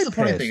blew Well, that's right the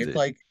funny thing.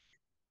 past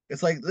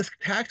It's it. like this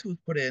tax was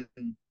put in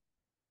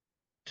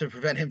to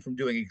prevent him from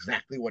doing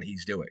exactly what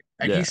he's doing.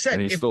 And he Yeah, and said,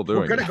 he's if still we're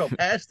doing gonna it. go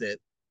past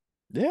it,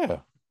 Yeah,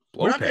 we're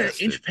blow not gonna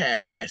past it. inch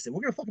past it.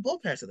 We're gonna fucking blow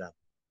past it now.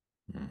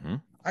 Hmm.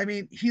 I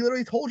mean, he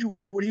literally told you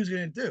what he was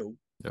gonna do.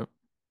 Yep.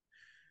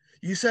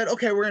 You said,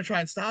 okay, we're gonna try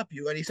and stop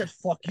you, and he said,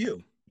 fuck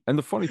you. And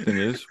the funny thing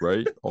is,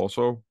 right?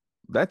 Also,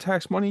 that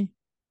tax money,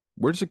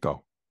 where does it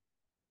go?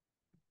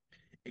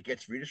 It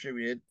gets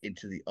redistributed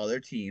into the other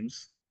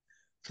teams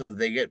so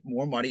they get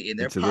more money in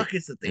their Into the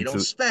pockets that they don't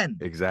into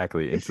spend.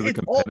 exactly It's into the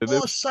it's all a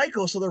competitive.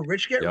 cycle. So the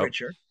rich get Yep.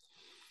 richer,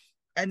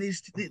 and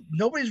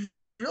nobody's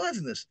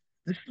realizing this.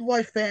 This is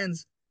why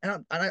fans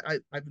I've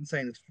been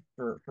saying this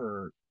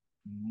for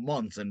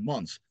months and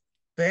months.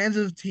 Fans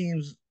of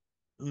teams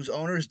whose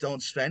owners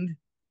don't spend,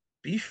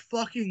 be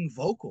fucking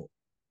vocal.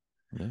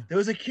 Yeah. There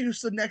was a kid who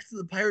stood next to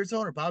the Pirates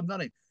owner, Bob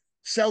Nutting.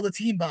 Sell the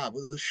team, Bob,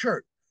 with a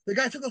shirt. The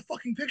guy took a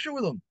fucking picture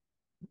with him.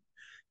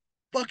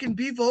 Fucking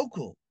be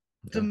vocal.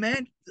 Yeah.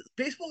 Demand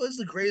baseball is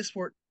the greatest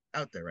sport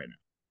out there right now.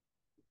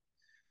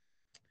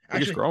 I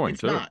think it's Actually, growing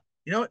it's too. not.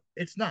 You know what?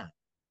 It's not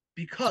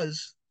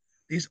because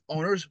these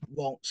owners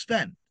won't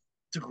spend.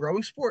 It's a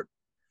growing sport,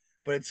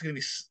 but it's going to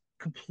be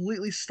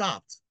completely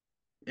stopped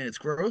in its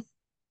growth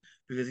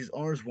because these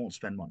owners won't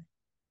spend money.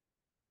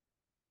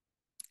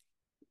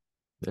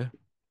 Yeah.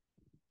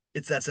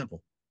 It's that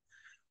simple.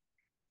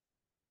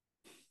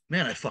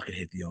 Man, I fucking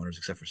hate the owners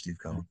except for Steve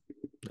Cohen.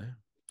 Yeah.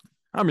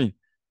 I mean,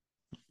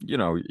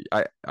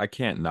 I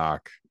can't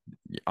knock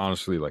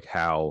honestly like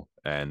Hal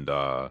and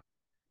Right.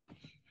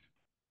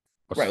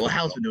 Well,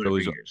 Hal's been doing it for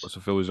What's years. the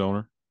Phillies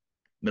owner?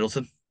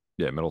 Middleton.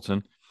 Yeah,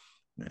 Middleton.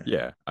 Yeah.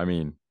 Yeah, I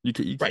mean, Right.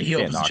 you He can't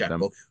opens the knock them.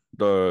 checkbook.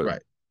 The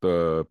Right.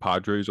 the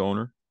Padres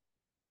owner.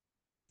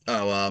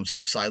 Oh,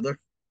 Seidler.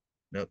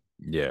 Nope.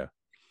 Yeah.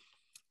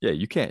 Yeah,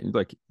 you can't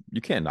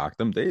knock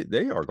them. They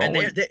are And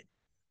going. they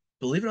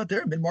believe it or not,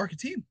 they're a mid-market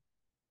team.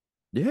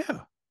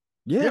 Yeah.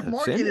 Their Yeah.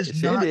 market is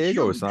San not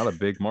Diego is huge. not a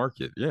big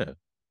market. Yeah.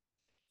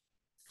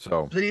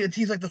 So But then you have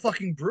teams like the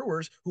fucking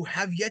Brewers who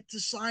have yet to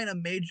sign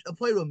a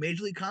player to a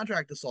major league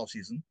contract this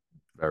offseason,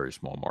 very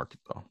small market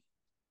though.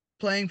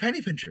 playing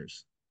penny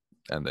pinchers.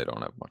 And they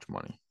don't have much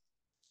money.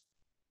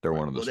 They're Right.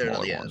 one of the Well, they're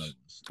smaller another, yeah, ones.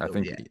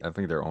 yeah. I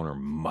think their owner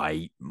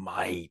might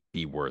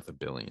be worth $1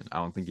 billion. I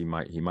don't think he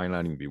might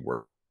not even be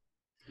worth.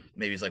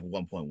 Maybe it's like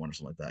 1.1 or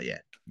something like that. Yeah.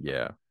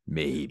 Yeah,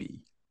 maybe.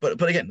 But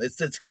again,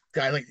 it's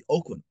guys like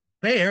Oakland.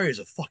 Bay Area is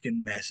a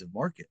fucking massive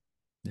market.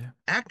 Yeah,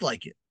 Act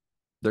like it.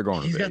 they're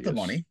going to He's got the Vegas.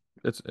 money.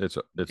 It's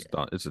Yeah,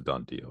 done. It's a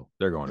done deal.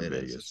 They're going to it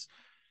is. Vegas.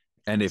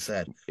 And It's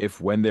sad. if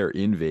when they're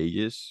in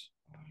Vegas,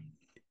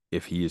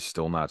 if he is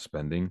still not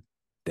spending,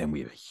 then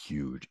we have a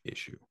huge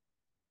issue.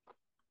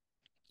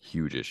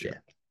 Huge issue. Yeah.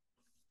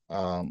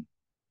 Um,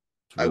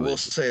 It's I really will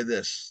say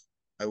this.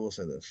 I will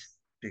say this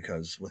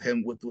because with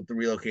him with the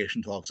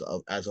relocation talks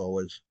as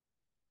always,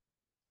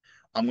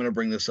 I'm gonna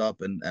bring this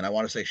up and I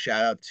want to say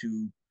shout out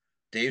to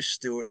Dave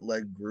Stewart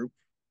led group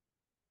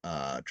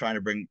trying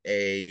to bring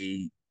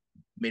a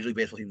Major League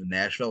Baseball team to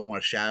Nashville. I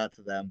want to shout out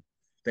to them.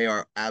 They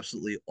are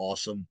absolutely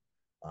awesome.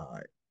 Uh,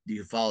 you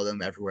can follow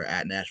them everywhere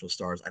at Nashville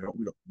Stars.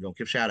 We don't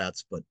give shout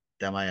outs, but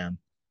damn I am.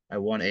 I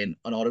won an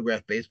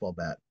autographed baseball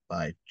bat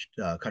by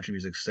country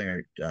music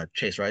singer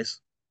Chase Rice.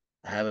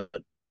 I have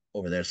it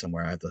over there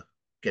somewhere. I have to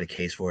get a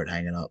case for it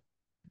hanging up.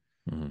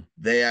 Mhm.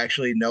 They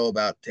actually know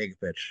about Take a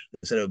Pitch.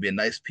 They said it would be a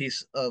nice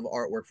piece of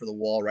artwork for the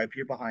wall right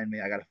here behind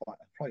me. I gotta find,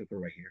 I'll probably put it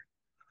right here.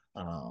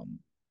 Um,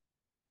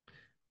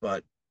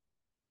 but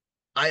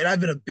I've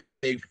been a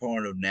big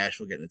proponent of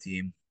Nashville getting a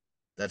team.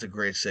 That's a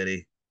great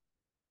city.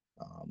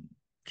 Um,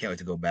 can't wait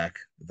to go back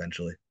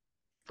eventually.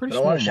 Pretty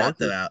But I want small to shout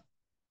them market, out.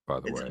 by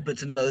the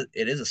way.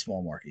 It is a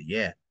small market,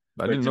 yeah, I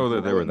but didn't it's a know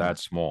that they were growing that market.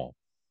 small.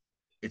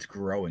 It's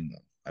growing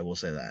though. I will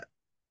say that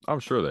I'm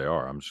sure they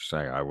are. I'm just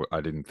saying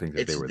I didn't think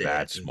that they it's were there.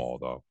 that small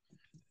though.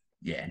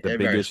 Yeah, The they're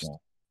very biggest,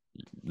 small.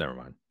 never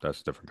mind.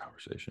 That's a different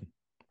conversation.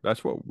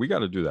 That's what we got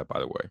to do that, by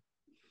the way.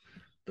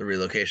 The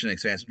relocation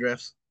expansion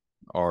drafts,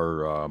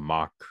 Our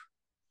mock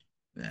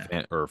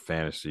yeah, or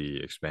fantasy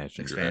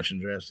expansion draft.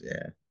 expansion drafts,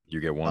 yeah. You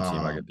get one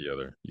team, I get Um, the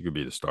other. You could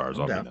be the stars.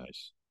 I'm I'll be down.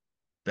 nice.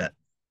 Bet.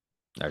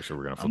 Actually,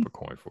 we're gonna flip I'm a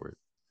coin for it.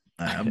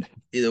 I'm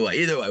either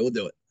way, we'll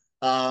do it.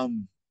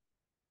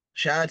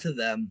 Shout out to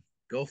them.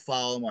 Go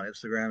follow them on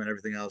Instagram and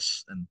everything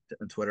else, and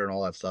Twitter and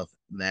all that stuff.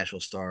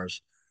 Nashville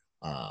Stars,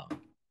 uh,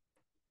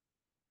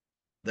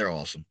 they're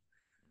awesome.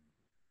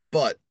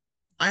 But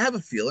I have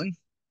a feeling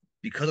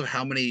because of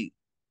how many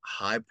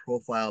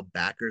high-profile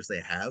backers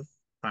they have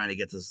trying to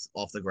get this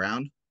off the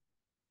ground,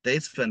 they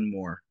spend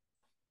more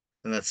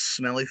than that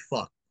smelly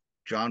fuck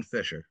John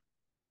Fisher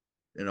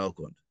in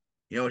Oakland.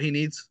 You know what he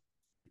needs?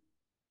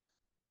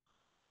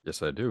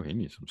 Yes, I do. He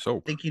needs some I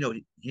soap. think you know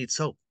he needs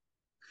soap.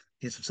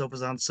 He needs some soap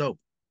is on soap.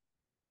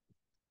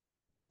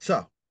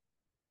 So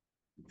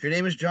if your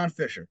name is John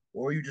Fisher,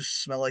 or you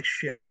just smell like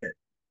shit,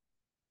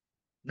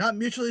 not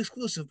mutually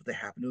exclusive, but they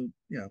happen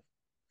to,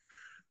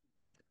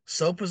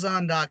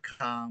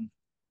 soapazon.com.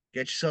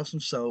 Get yourself some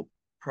soap.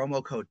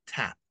 Promo code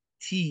TAP,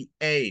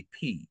 TAP.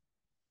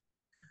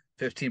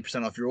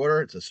 15% off your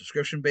order. It's a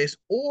subscription base,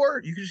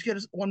 or you can just get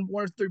one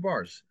or three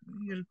bars.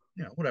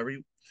 Whatever.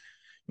 You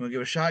want to give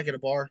it a shot, get a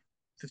bar.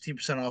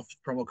 15% off,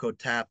 promo code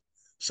TAP.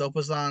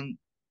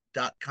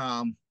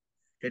 Soapazon.com.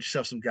 Get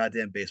yourself some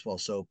goddamn baseball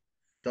soap.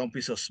 Don't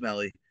be so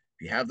smelly.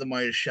 If you have the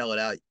money to shell it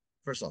out,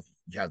 first off,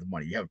 you have the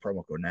money. You have a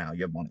promo code now.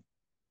 You have money.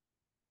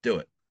 Do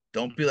it.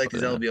 Don't be like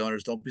these Yeah, LB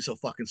owners. Don't be so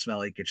fucking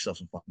smelly. Get yourself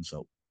some fucking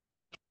soap.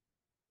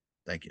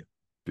 Thank you.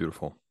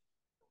 beautiful.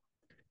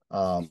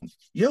 Um,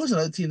 it's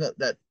another team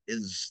that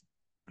is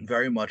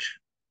very much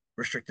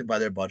restricted by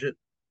their budget,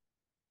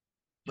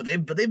 but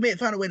they may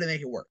found a way to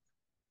make it work.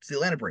 It's the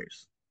Atlanta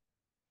Braves.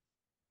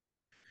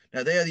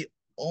 Now they are the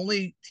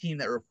only team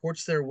that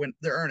reports their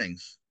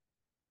earnings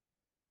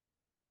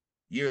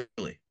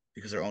yearly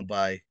because they're owned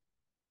by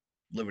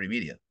Liberty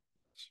Media,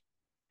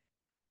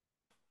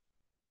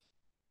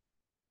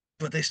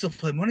 but they still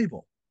play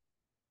Moneyball.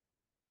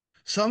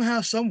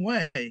 Somehow, some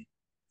way,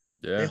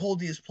 They Yeah. hold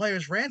these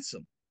players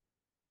ransom.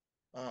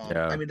 I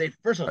Yeah. mean, they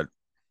first of I, all,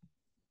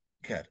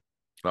 God,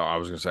 no, I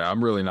was gonna say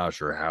I'm really not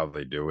sure how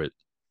they do it,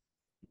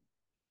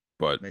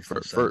 but makes no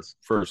for sense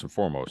first and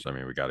foremost, I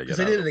mean, we got to because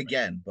get they out of did the it way.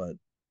 again, but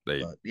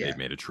They yeah,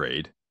 made a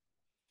trade.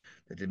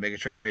 they did make a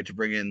trade to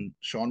bring in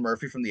Sean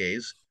Murphy from the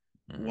A's,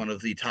 Mhm. one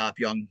of the top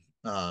young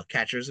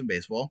catchers in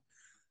baseball.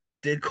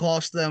 Did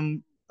cost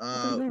them.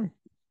 Not that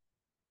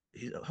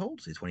young. How old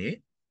is he?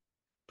 28.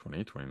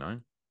 28,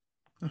 29.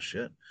 Oh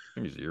shit, I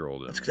think he's a year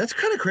older than me. that's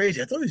kind of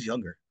crazy. I thought he was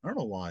younger. I don't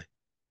know why.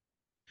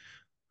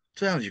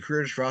 Sometimes your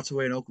career just rots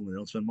away in Oakland. They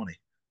don't spend money.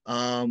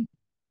 Um,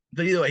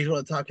 but either way, he's one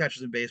of the top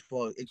catchers in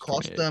baseball. It He's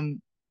cost 28.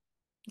 them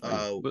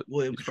Hey,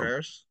 William he's from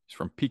Contreras,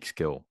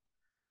 Peekskill.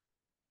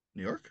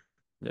 New York.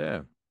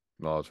 Yeah.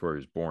 Well, that's where he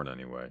was born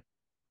anyway.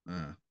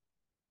 Uh,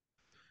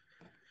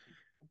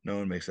 no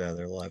one makes it out of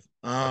there alive.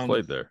 I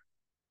played there.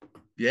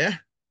 Yeah,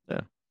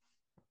 Yeah.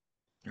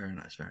 very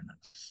nice, very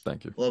nice.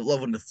 Thank you.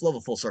 Love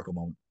a full circle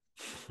moment.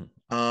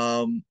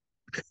 Um,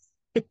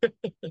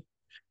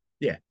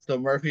 yeah. So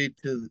Murphy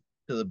to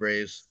the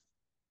Braves.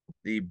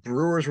 The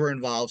Brewers were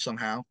involved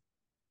somehow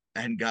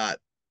and got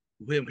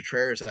William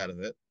Contreras out of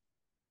it.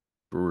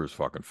 Brewers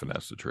fucking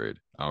finesse the trade.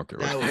 I don't care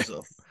That what was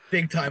a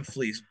big time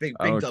fleece, I big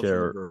don't dub for the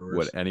care what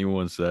Brewers.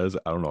 anyone says.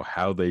 I don't know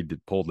how they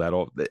did pull that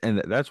off. And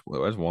that's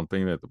one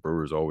thing that the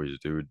Brewers always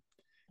do.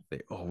 They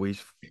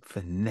always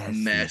finesse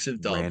these Massive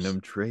dubs,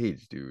 random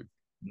trades, dude.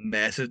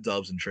 massive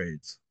dubs and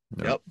trades.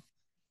 Yep. Yep,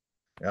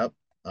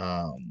 yep.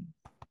 Um,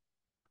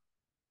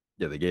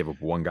 Yeah, they gave up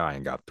one guy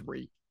and got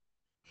three.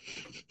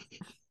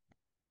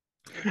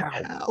 How?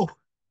 how, how?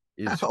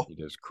 It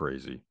is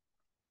crazy.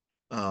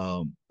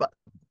 But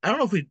I don't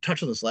know if we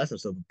touched on this last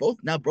episode, but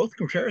both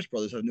Contreras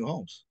brothers have new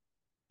homes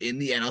in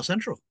the NL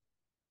Central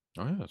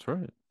Oh yeah, that's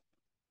right.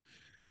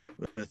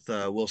 with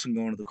Wilson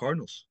going to the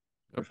Cardinals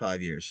for Yep.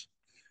 5 years.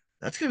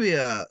 That's gonna be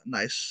a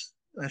nice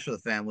for the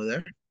family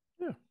there.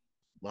 Yeah.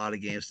 A lot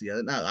of games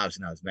together. Not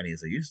obviously not as many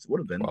as they used to would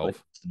have been, but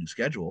 12. it's the new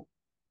schedule.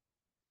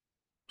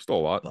 Still a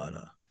lot. But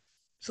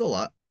still a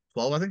lot.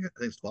 12, I think. I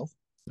think it's 12.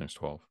 Next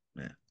 12.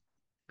 Yeah,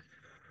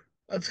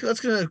 that's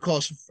gonna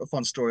cause a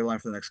fun storyline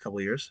for the next couple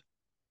of years.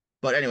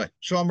 But anyway,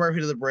 Sean Murphy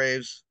to the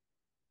Braves.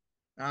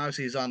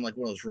 Obviously, he's on like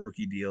one of those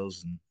rookie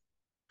deals, and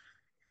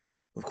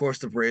of course,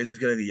 the Braves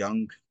getting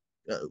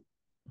a uh,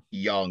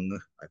 young.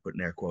 I put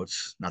in air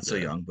quotes, not so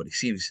Yeah. young, but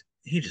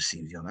he just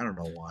seems young. I don't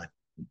know why.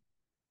 He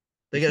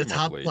They get a came up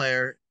top late.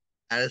 player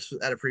at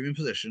a premium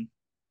position,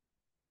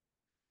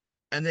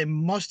 and they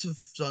must have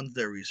done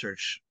their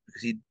research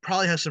because he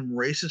probably has some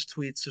racist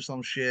tweets or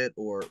some shit,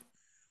 or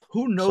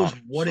who knows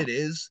Some, what some, it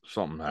is.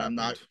 something And I'm happened.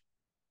 not,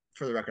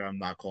 for the record, I'm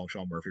not calling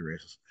Sean Murphy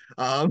racist.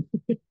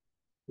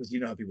 Because you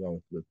know how people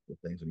are with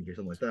things when you hear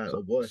something like that. So,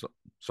 Oh boy,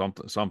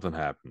 something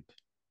happened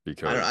I don't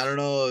because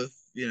know if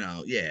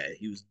yeah,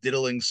 he was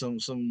diddling some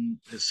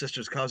his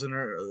sister's cousin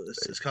or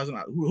his cousin.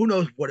 Who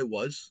knows what it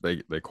was?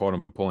 they caught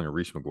him pulling a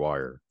Reese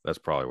McGuire. That's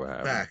probably what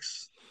happened.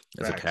 Facts,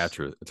 It's a facts.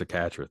 catcher. It's a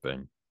catcher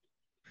thing.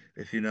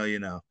 If you know, you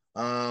know.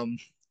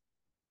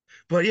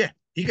 But yeah,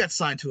 he got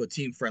signed to a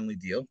team friendly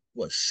deal.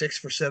 What 6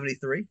 for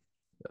 73?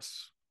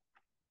 Yes.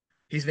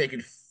 He's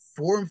making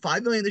 4 and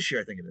 5 million this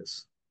year, I think it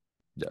is.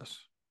 Yes.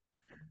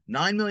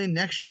 9 million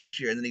next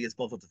year, and then he gets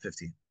bumped up to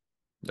 15.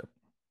 Yep.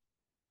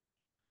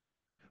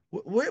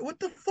 What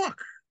the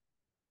fuck?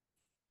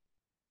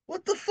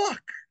 What the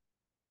fuck?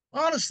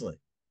 Honestly,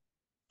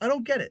 I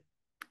don't get it.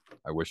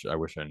 I wish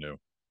I knew.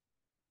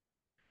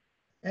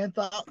 And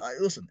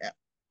listen,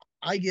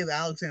 I give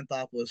Alex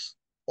Anthopoulos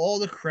all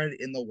the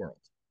credit in the world.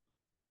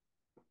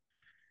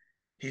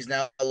 He's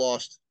now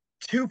lost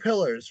two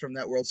pillars from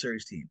that World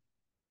Series team.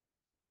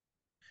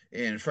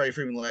 And Freddie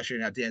Freeman last year,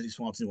 now Dansby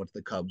Swanson went to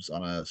the Cubs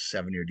on a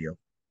 7 year deal.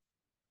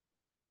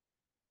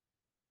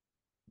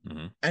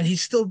 Hmm. And he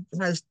still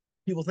has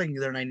people thinking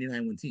they're a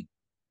 99 win team.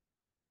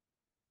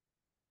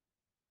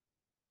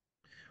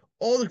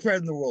 All the credit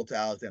in the world to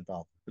Alex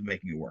Anthopoulos for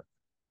making it work.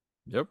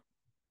 Yep.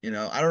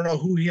 I don't know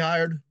who he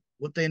hired,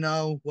 what they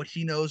know, what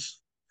he knows,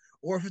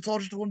 or if it's all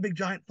just one big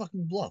giant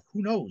fucking bluff.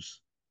 Who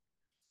knows?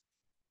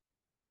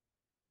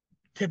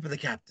 Tip of the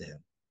cap to him.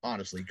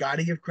 Honestly, got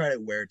to give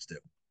credit where it's due.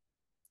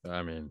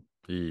 I mean,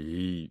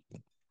 he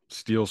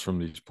steals from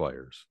these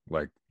players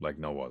like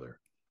no other.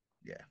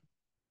 Yeah,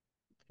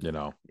 You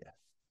know, yeah,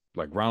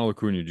 like Ronald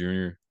Acuna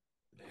Jr.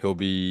 He'll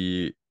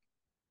be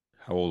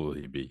how old will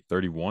he be?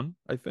 31,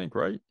 I think,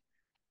 right?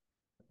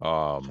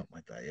 Um, something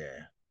like that.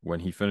 Yeah, when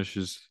he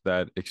finishes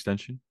that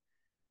extension,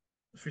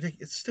 it's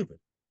ridiculous. It's stupid.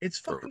 It's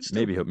or fucking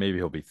maybe stupid.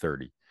 he'll be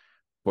 30.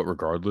 But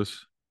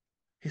regardless,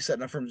 He's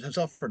setting up for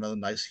himself for another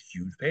nice,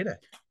 huge payday.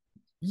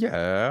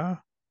 yeah.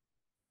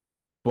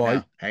 But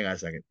Now, hang on a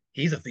second.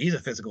 He's a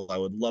physical. I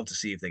would love to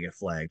see if they get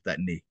flagged that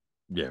knee.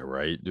 yeah,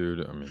 right,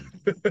 dude. I mean,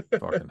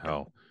 fucking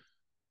hell.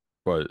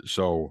 But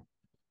so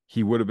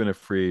he would have been a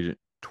free agent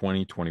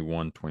 20,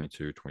 21,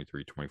 22,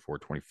 23, 24,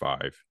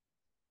 25,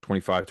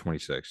 25,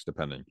 26,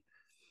 depending.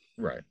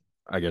 Right.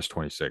 I guess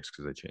 26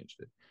 because they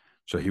changed it.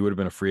 So he would have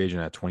been a free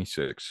agent at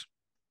 26.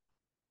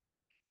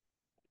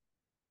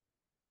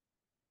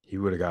 he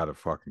would have got a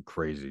fucking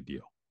crazy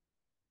deal.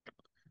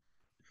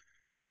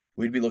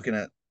 We'd be looking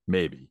at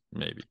Maybe,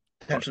 but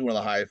potentially one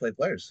of the highest paid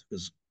players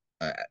because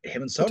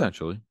him and Soto,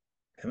 potentially.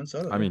 him and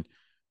Soto, I yeah, mean,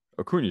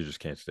 Acuna just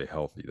can't stay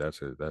healthy. That's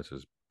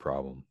his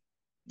problem,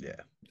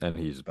 yeah, and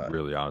he's but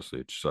really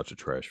honestly such a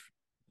trash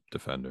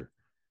defender.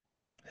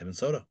 him and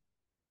Soto,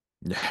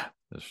 Yeah,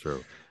 that's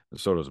true.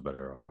 Soto's a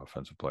better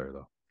offensive player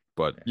though.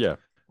 But yeah. yeah,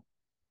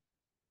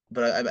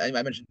 But I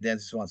mentioned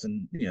Dansby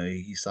Swanson. You know,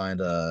 he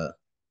signed a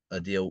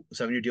deal,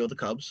 7 year deal with the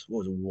Cubs. What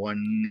was it,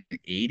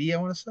 180? I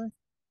want to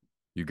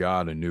you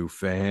got a new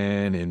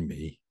fan in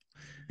me.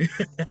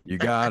 say. You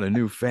got a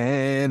new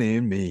fan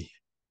in me.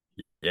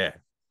 Yeah,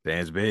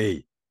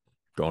 Dansby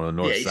going to the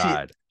Yeah, north you see,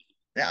 side.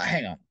 now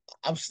hang on.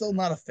 I'm still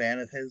not a fan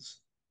of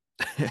his.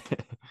 I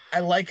I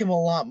like him a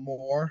lot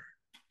more.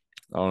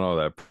 don't know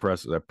that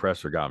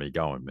presser got me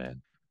going,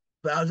 man.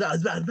 But I was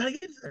about to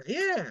get,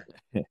 yeah,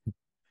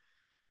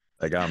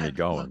 That got me that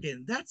going.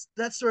 fucking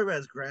that story about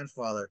his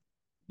grandfather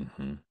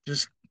Hmm.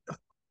 just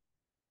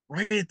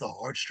right at the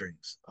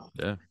heartstrings. Oh,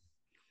 Yeah,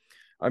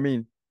 I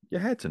mean, you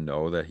had to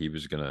know that he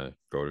was gonna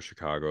go to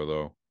Chicago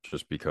though,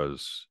 just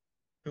because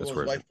well,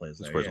 his wife plays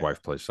that's there. where his Yeah,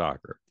 wife plays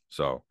soccer.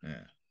 So,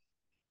 yeah.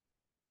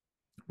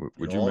 It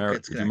would you all marry?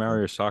 gets Would you connected.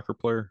 marry a soccer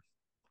player?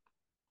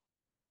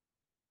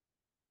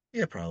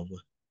 Yeah, probably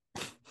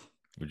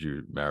Would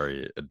you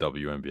marry a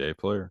WNBA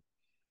player?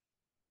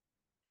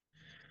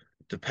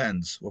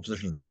 depends what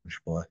position you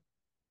should play.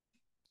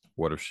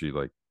 What if she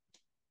like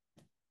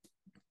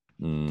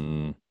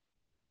mm,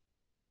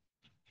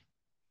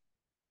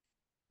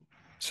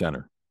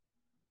 center?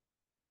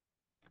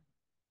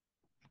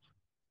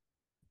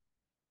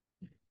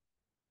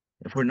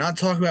 If we're not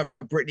talking about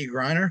Brittany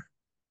Griner,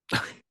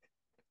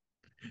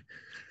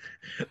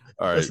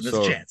 All right. listen, there's a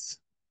So chance.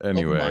 Open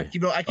mind. anyway,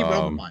 I keep an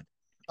open mind.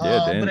 yeah,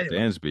 But anyway,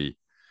 Dansby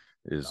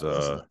is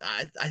listen,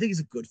 I think he's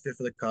a good fit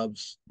for the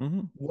Cubs.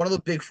 mhm. One of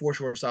the big four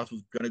shortstops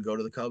was going to go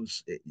to the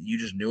Cubs. You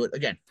just knew it.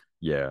 Again,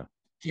 Yeah,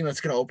 team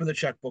that's going to open the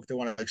checkbook. They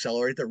want to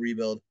accelerate the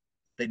rebuild.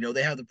 They know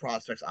they have the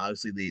prospects.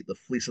 Obviously, the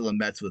fleece of the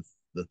Mets with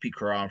Pete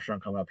Crow Armstrong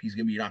coming up. He's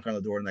going to be knocking on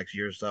the door in the next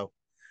year or so.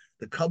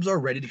 The Cubs are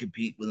ready to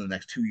compete within the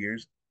next 2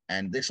 years,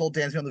 and they sold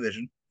Dansby on the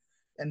vision,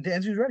 and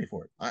Dansby's ready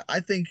for it. I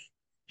think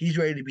he's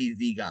ready to be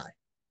the guy.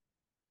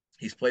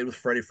 He's played with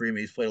Freddie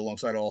Freeman. He's played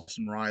alongside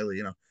Austin Riley.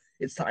 You know,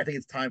 I think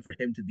it's time for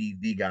him to be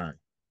the guy,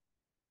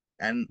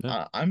 and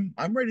yeah, I'm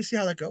ready to see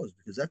how that goes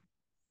because that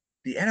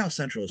the NL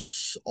Central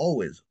is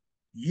always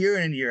year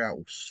in and year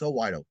out so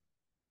wide open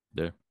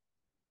yeah.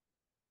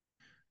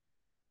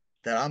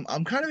 that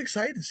I'm kind of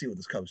excited to see what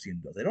this Cubs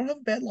team does. They don't have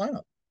a bad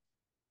lineup,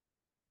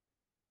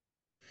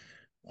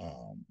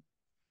 um,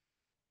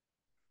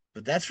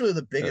 but that's really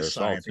the They're a biggest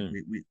sign I solid think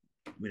team.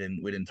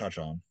 we didn't touch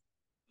on.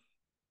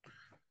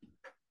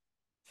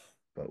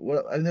 But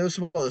what and there was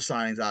some other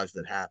signings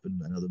obviously that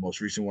happened. I know the most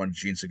recent one,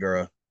 Gene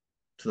Segura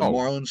to the Oh,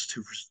 Marlins.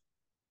 Two for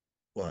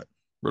what?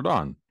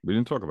 Rodon. We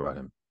didn't talk about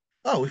him.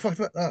 Oh, we fucked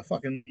about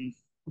fucking.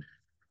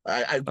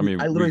 I mean,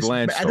 I we literally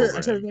glanced I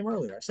over said his him. name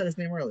earlier. I said his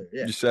name earlier.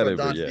 Yeah, You said brought it,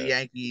 but Don to the yeah,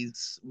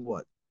 Yankees.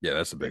 What yeah,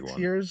 that's a big six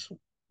one. years?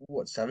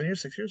 What 7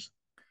 years? 6 years?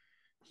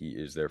 He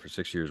is there for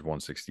 6 years,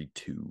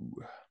 162.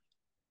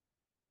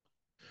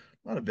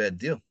 Not a bad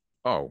deal.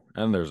 Oh,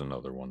 and there's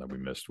another one that we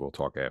missed. We'll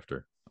talk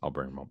after. I'll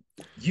bring him up.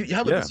 You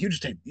how about Yeah, this? You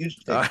just take it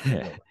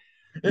over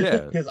yeah.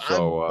 because I'm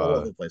So all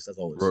over the place as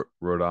always.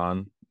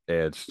 Rodon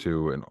adds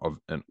to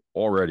an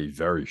already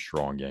very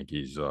strong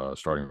Yankees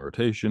starting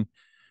rotation.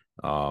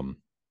 Um,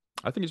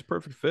 I think he's a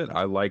perfect fit.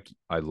 I like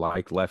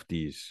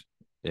lefties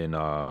in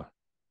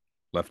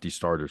lefty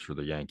starters for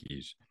the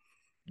Yankees.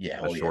 Yeah,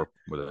 A oh yeah, short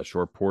with a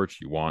short porch,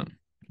 you want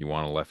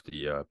a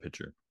lefty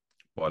pitcher.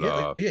 But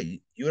yeah.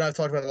 You and I have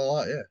talked about it a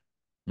lot.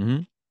 Yeah,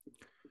 mhm.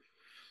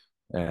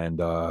 And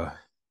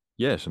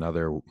yeah, so now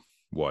they're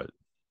what?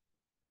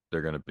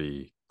 They're gonna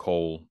be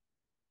Cole,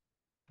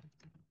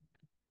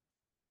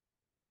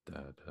 da,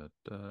 da,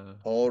 da,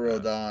 Paul da,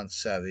 Rodon,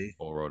 Sevy,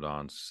 Cole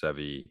Rodon,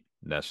 Sevy,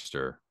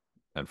 Nestor,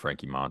 and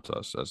Frankie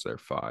Montas as their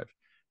five.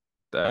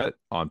 That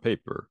on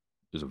paper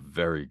is a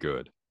very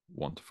good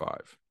 1 to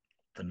 5.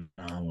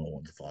 phenomenal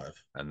 1 to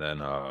 5. And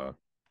then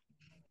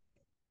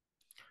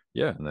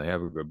yeah, and they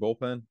have a good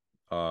bullpen.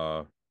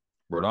 Uh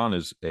Rodon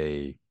is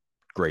a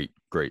great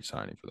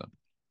signing for them.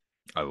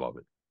 I love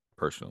it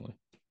personally.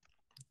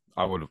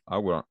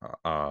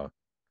 Uh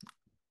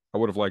I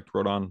would have liked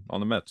Rodon on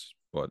the Mets,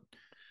 but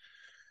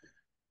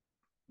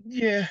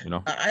Yeah, you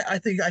know, I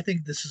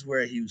think this is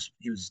where he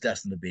was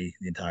destined to be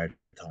the entire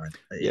time.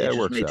 yeah, It it just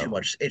works made too out.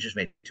 much. It just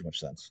made too much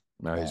sense.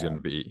 Now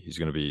Um, he's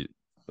gonna be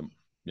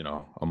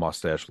a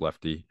mustache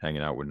lefty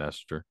hanging out with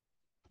Nestor.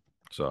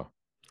 So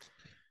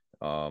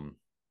and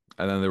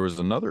then there was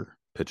another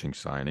pitching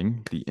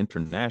signing, the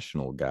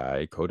international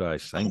guy, Kodai oh,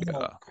 Senga.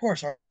 of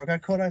course, I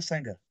got Kodai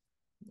Senga.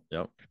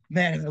 Yep.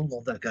 Man, I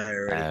love that guy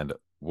already. And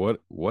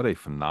what a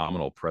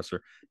phenomenal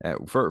presser.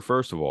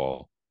 First of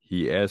all,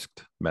 he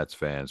asked Mets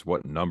fans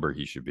what number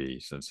he should be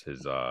since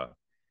his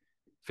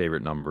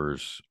favorite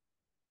numbers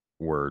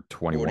were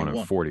 21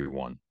 and 41.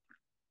 41.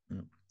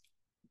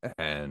 Yeah.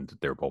 and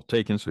they were both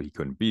taken, so he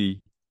couldn't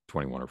be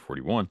 21 or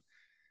 41.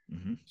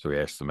 Hmm. So he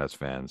asked the Mets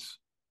fans,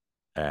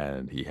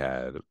 and he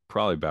had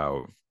probably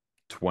about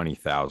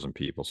 20,000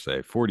 people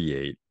say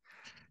 48.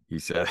 He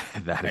said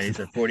that And he is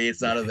said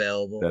 48's not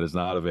available. that is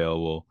not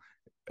available.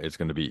 It's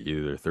going to be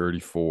either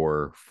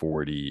 34,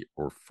 40,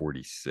 or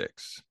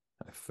 46,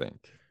 I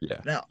think. Yeah.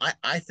 Now,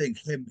 I think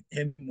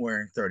him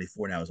wearing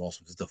 34 now is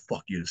awesome because the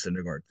fuck you to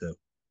Syndergaard too.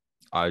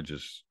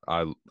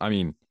 I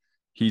mean,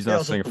 he's It not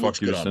also saying fuck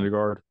looks you to good on him.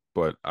 Syndergaard,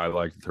 but I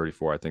like the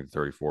 34. I think the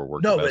 34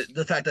 worked the No, but best.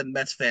 the fact that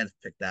Mets fans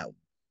picked that one,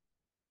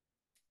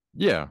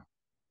 Yeah.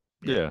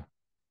 yeah, Yeah.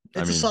 I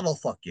it's a mean, subtle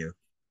fuck you.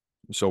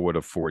 so would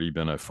a 40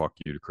 been a fuck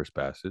you to Chris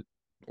Bassett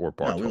or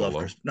No, we love Bartolo?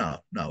 Chris. No,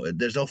 no,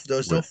 there's no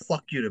Would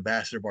fuck you to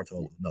Bassett or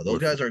Bartolo. No, those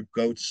would guys are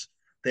goats.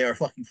 They are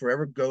fucking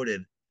forever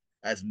goated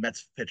as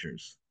Mets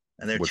pitchers,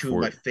 and they're would two of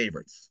my 40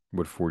 favorites.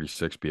 would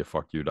 46 be a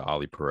fuck you to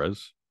Ali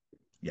Perez?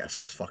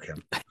 Yes, fuck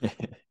him.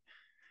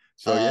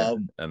 So yeah,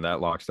 Um, and that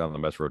locks down the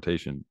Mets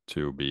rotation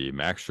to be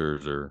Max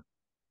Scherzer,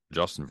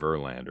 Justin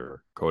Verlander,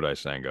 Kodai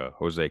Senga,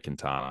 Jose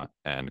Quintana,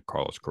 and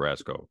Carlos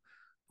Carrasco,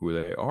 who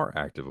they are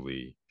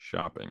actively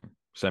shopping,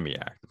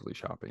 semi-actively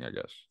shopping, I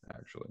guess,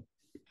 actually.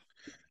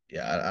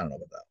 yeah, I don't know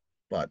about that,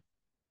 but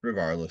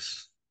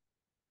regardless,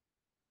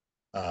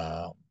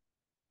 um,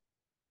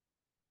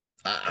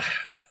 ah,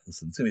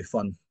 listen, it's gonna be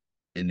fun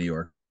in New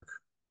York.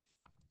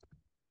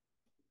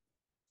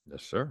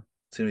 Yes, sir.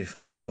 It's gonna be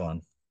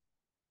fun.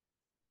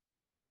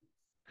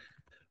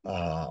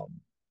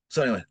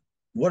 So anyway,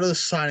 what are the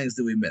signings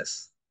that we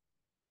miss?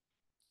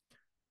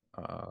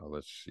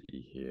 Let's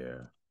see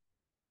here.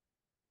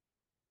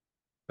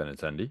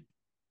 Benintendi.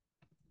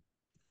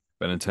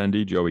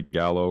 Benintendi, Joey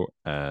Gallo,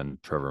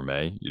 and Trevor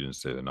May. You didn't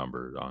say the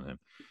number on him.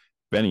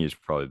 Benny is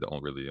probably the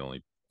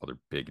only other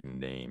big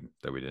name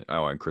that we didn't.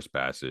 Oh, and Chris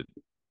Bassett.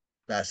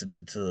 Bassett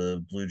to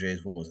the Blue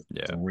Jays. What was it?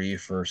 Yeah. 3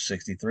 for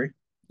 63.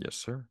 Yes,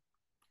 sir.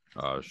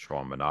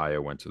 Sean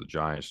Manaea went to the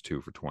Giants, 2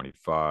 for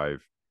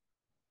 25.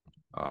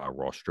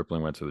 Ross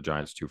Stripling went to the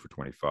Giants, 2 for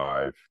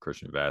 25.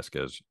 Christian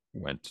Vasquez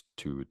went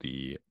to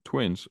the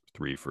Twins,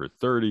 3 for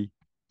 30.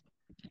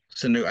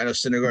 I know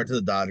Syndergaard to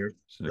the Dodgers.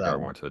 That Syndergaard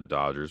one. went to the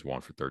Dodgers,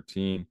 1 for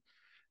 13.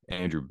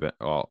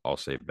 I'll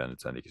say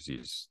Benintendi because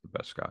he's the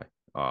best guy.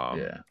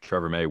 Yeah.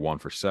 Trevor May, 1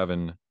 for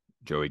 7.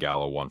 Joey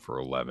Gallo, 1 for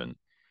 11.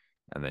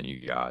 And then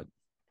you got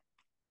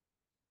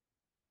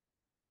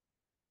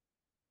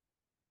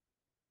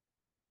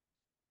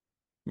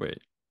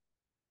wait,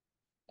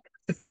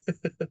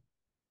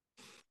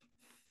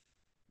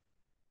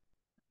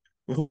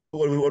 What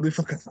do we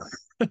fucking?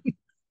 Because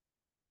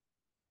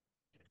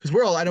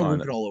we're all. I know I we've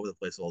been all over the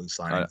place with all these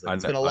I signings. Like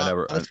it's I, been a I lot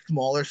never of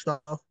smaller stuff.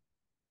 Oh,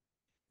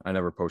 I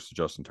never posted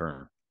Justin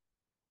Turner.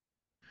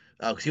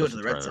 because he went to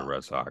Justin the Red Turner,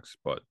 the Sox. Red Sox,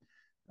 but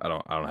I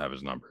don't have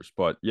his numbers.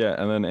 But yeah,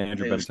 and then I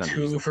Andrew think it was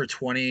Benintendi is 2 for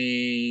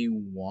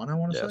 21. I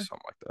want to yeah, say. something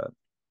like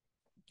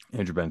that.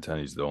 Andrew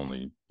Benintendi is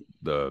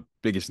the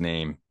biggest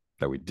name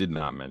that we did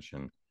not mention,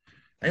 And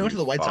he and went to he's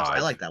the White Sox. I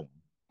like that one.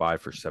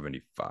 5 for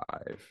 75.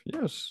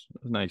 Yes,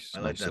 I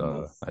like that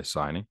move. nice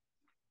signing.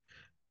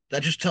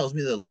 That just tells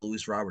me that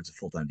Luis Roberts is a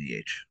full time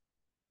DH.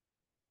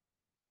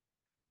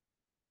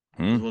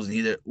 Hmm.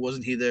 Because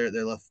wasn't he their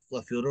left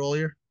fielder all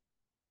year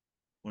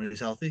when he was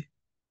healthy?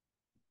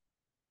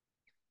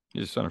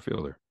 He's a center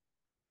fielder.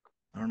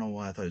 I don't know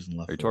why I thought he was in Are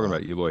left you for a talking while.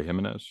 about Eloy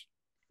Jimenez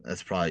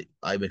That's probably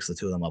I mix the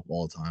two of them up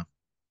all the time.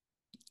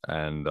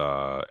 and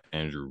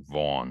Andrew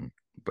Vaughn?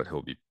 But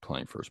he'll be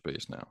playing first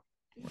base now.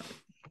 Right.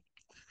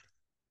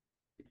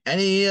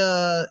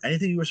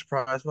 Anything you were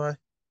surprised by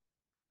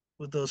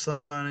with those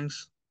signings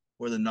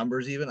or the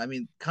numbers even? I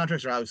mean,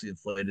 contracts are obviously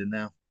inflated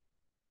now.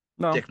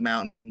 No, Dick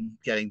Mountain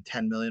getting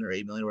 10 million or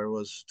 8 million, whatever it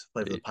was, to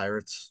play for the eight.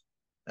 Pirates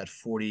at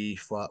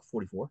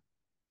 44.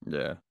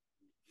 Yeah,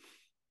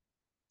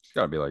 it's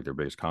got to be like their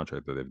biggest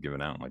contract that they've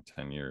given out in like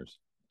 10 years.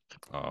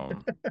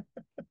 Um,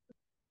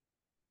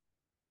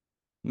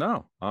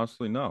 no,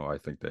 honestly, no. I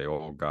think they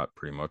all got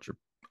pretty much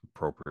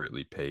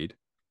appropriately paid.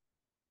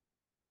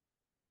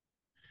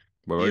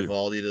 What about you?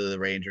 Evaldi to the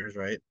Rangers,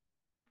 right?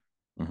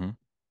 Hmm.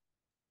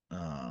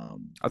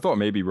 Um, I thought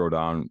maybe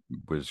Rodon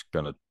was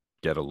gonna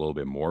get a little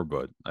bit more,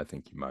 but I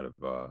think he might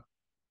have.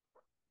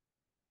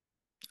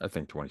 I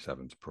think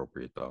 27 is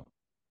appropriate though.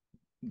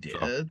 So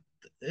yeah,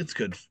 it's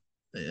good.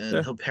 And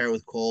yeah, he'll pair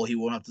with Cole. He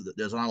won't have to.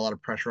 There's not a lot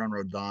of pressure on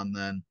Rodon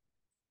then,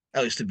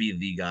 at least to be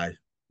the guy.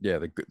 yeah,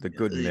 the good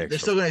They're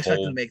mix still of going to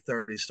expect him to make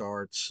 30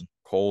 starts.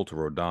 Cole to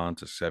Rodon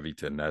to Sevy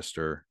to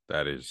Nestor.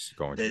 That is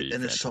going to be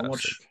And there's so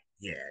fantastic. much.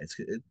 Yeah,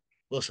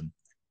 listen,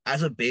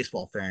 as a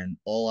baseball fan,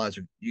 all eyes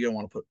are you're gonna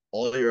want to put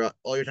all your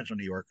attention on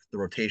New York, the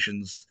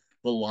rotations,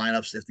 the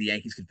lineups. If the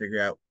Yankees can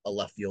figure out a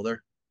left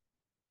fielder,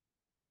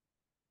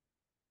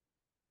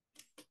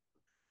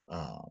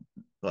 um,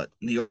 but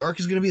New York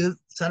is going to be the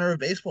center of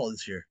baseball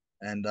this year,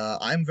 and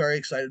I'm very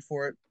excited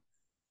for it.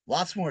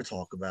 Lots more to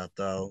talk about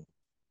though,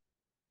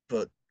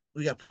 but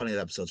we got plenty of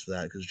episodes for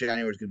that because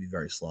January is going to be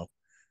very slow.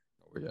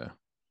 Oh yeah,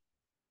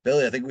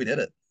 Billy, I think we did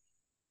it.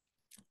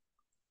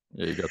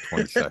 yeah. You got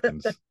 20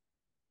 seconds.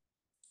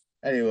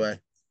 Anyway,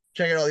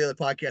 Check out all the other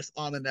podcasts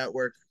on the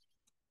network.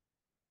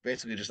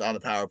 Basically, just on the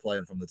power play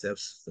and from the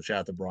tips. So shout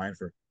out to Brian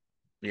for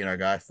being our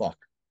guy. Fuck,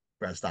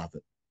 Brad, stop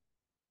it.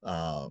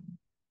 Um,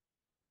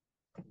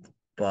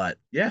 but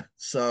yeah,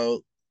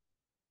 so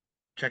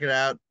check it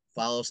out.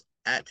 Follow us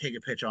at Take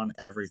a Pitch on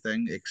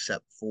everything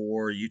except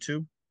for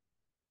YouTube,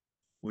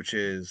 which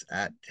is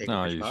at Take a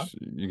No, Pitch Pod.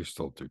 you can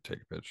still do take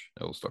a pitch.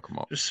 It'll still come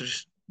up.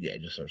 Just yeah,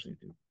 just search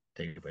YouTube.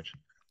 Take a pitch.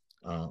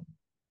 Um,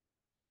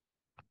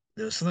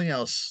 there's something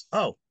else.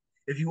 Oh,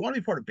 if you want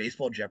to be part of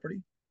Baseball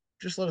Jeopardy,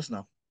 just let us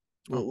know.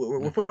 Oh,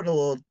 We're yeah. putting a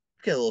little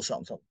get a little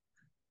something something.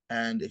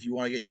 And if you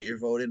want to get your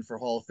vote in for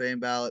Hall of Fame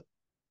ballot,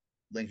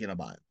 link in a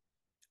bio.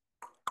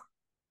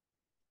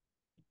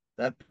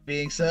 That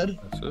being said,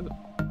 That's it.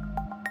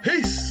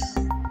 peace.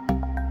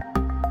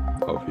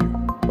 Love you.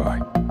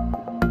 Bye.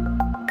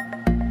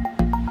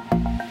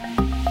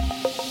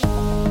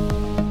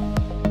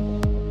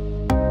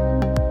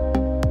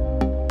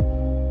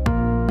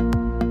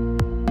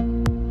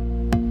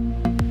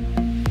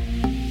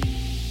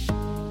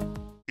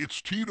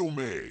 It's Tito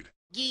made.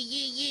 Yee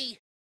yee yee.